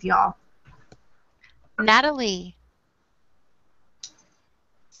to be with you all. Natalie.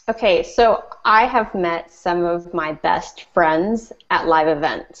 Okay, so I have met some of my best friends at live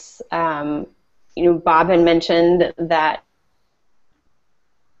events. You know, Bob had mentioned that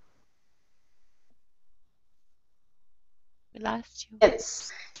We lost you.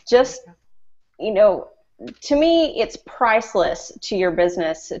 it's just, you know, to me, it's priceless to your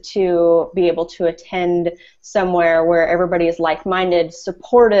business to be able to attend somewhere where everybody is like-minded,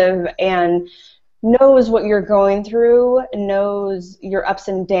 supportive, and knows what you're going through, knows your ups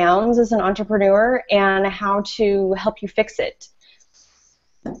and downs as an entrepreneur, and how to help you fix it.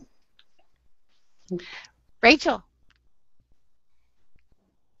 Rachel.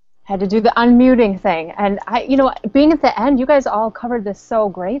 Had to do the unmuting thing, and you know, being at the end, you guys all covered this so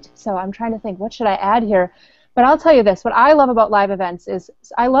great, so I'm trying to think, what should I add here? But I'll tell you this, what I love about live events is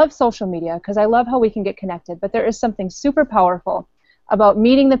I love social media because I love how we can get connected, but there is something super powerful about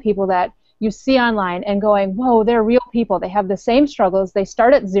meeting the people that you see online and going, whoa, they're real people. They have the same struggles. They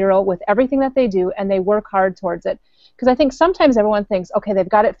start at zero with everything that they do, and they work hard towards it. Because I think sometimes everyone thinks, okay, they've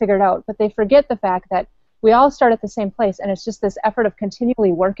got it figured out, but they forget the fact that we all start at the same place, and it's just this effort of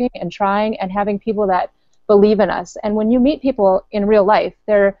continually working and trying and having people that believe in us. And when you meet people in real life,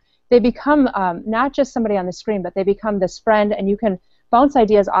 they become not just somebody on the screen, but they become this friend, and you can bounce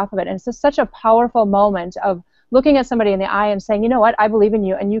ideas off of it. And it's just such a powerful moment of looking at somebody in the eye and saying, you know what, I believe in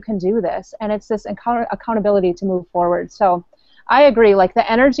you, and you can do this. And it's this accountability to move forward. So I agree. Like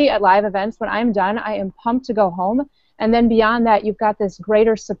the energy at live events, when I'm done, I am pumped to go home. And then beyond that, you've got this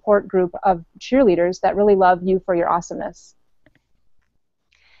greater support group of cheerleaders that really love you for your awesomeness.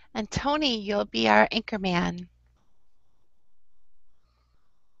 And Tony, you'll be our anchor man.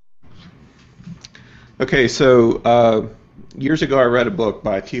 Okay, so years ago I read a book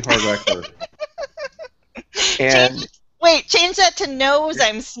by T. Harv Eker. And change that to knows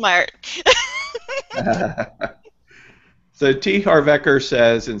I'm smart. So T. Harv Eker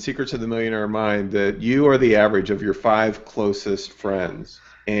says in Secrets of the Millionaire Mind that you are the average of your 5 closest friends.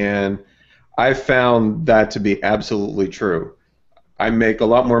 And I found that to be absolutely true. I make a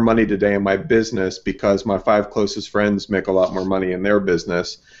lot more money today in my business because my 5 closest friends make a lot more money in their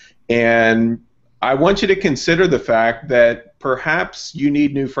business. And I want you to consider the fact that perhaps you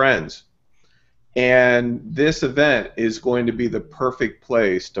need new friends. And this event is going to be the perfect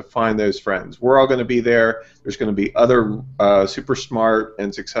place to find those friends. We're all going to be there. There's going to be other super smart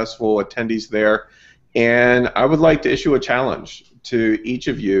and successful attendees there. And I would like to issue a challenge to each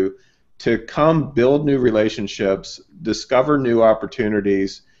of you to come build new relationships, discover new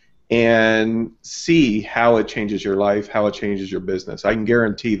opportunities, and see how it changes your life, how it changes your business. I can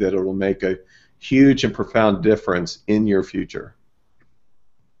guarantee that it will make a huge and profound difference in your future.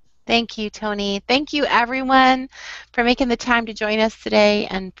 Thank you, Tony. Thank you, everyone, for making the time to join us today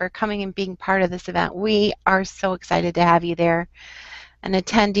and for coming and being part of this event. We are so excited to have you there. And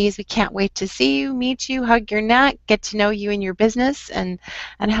attendees, we can't wait to see you, meet you, hug your neck, get to know you and your business, and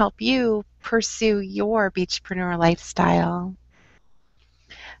help you pursue your beachpreneur lifestyle.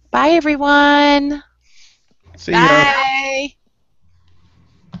 Bye, everyone. See ya. Bye.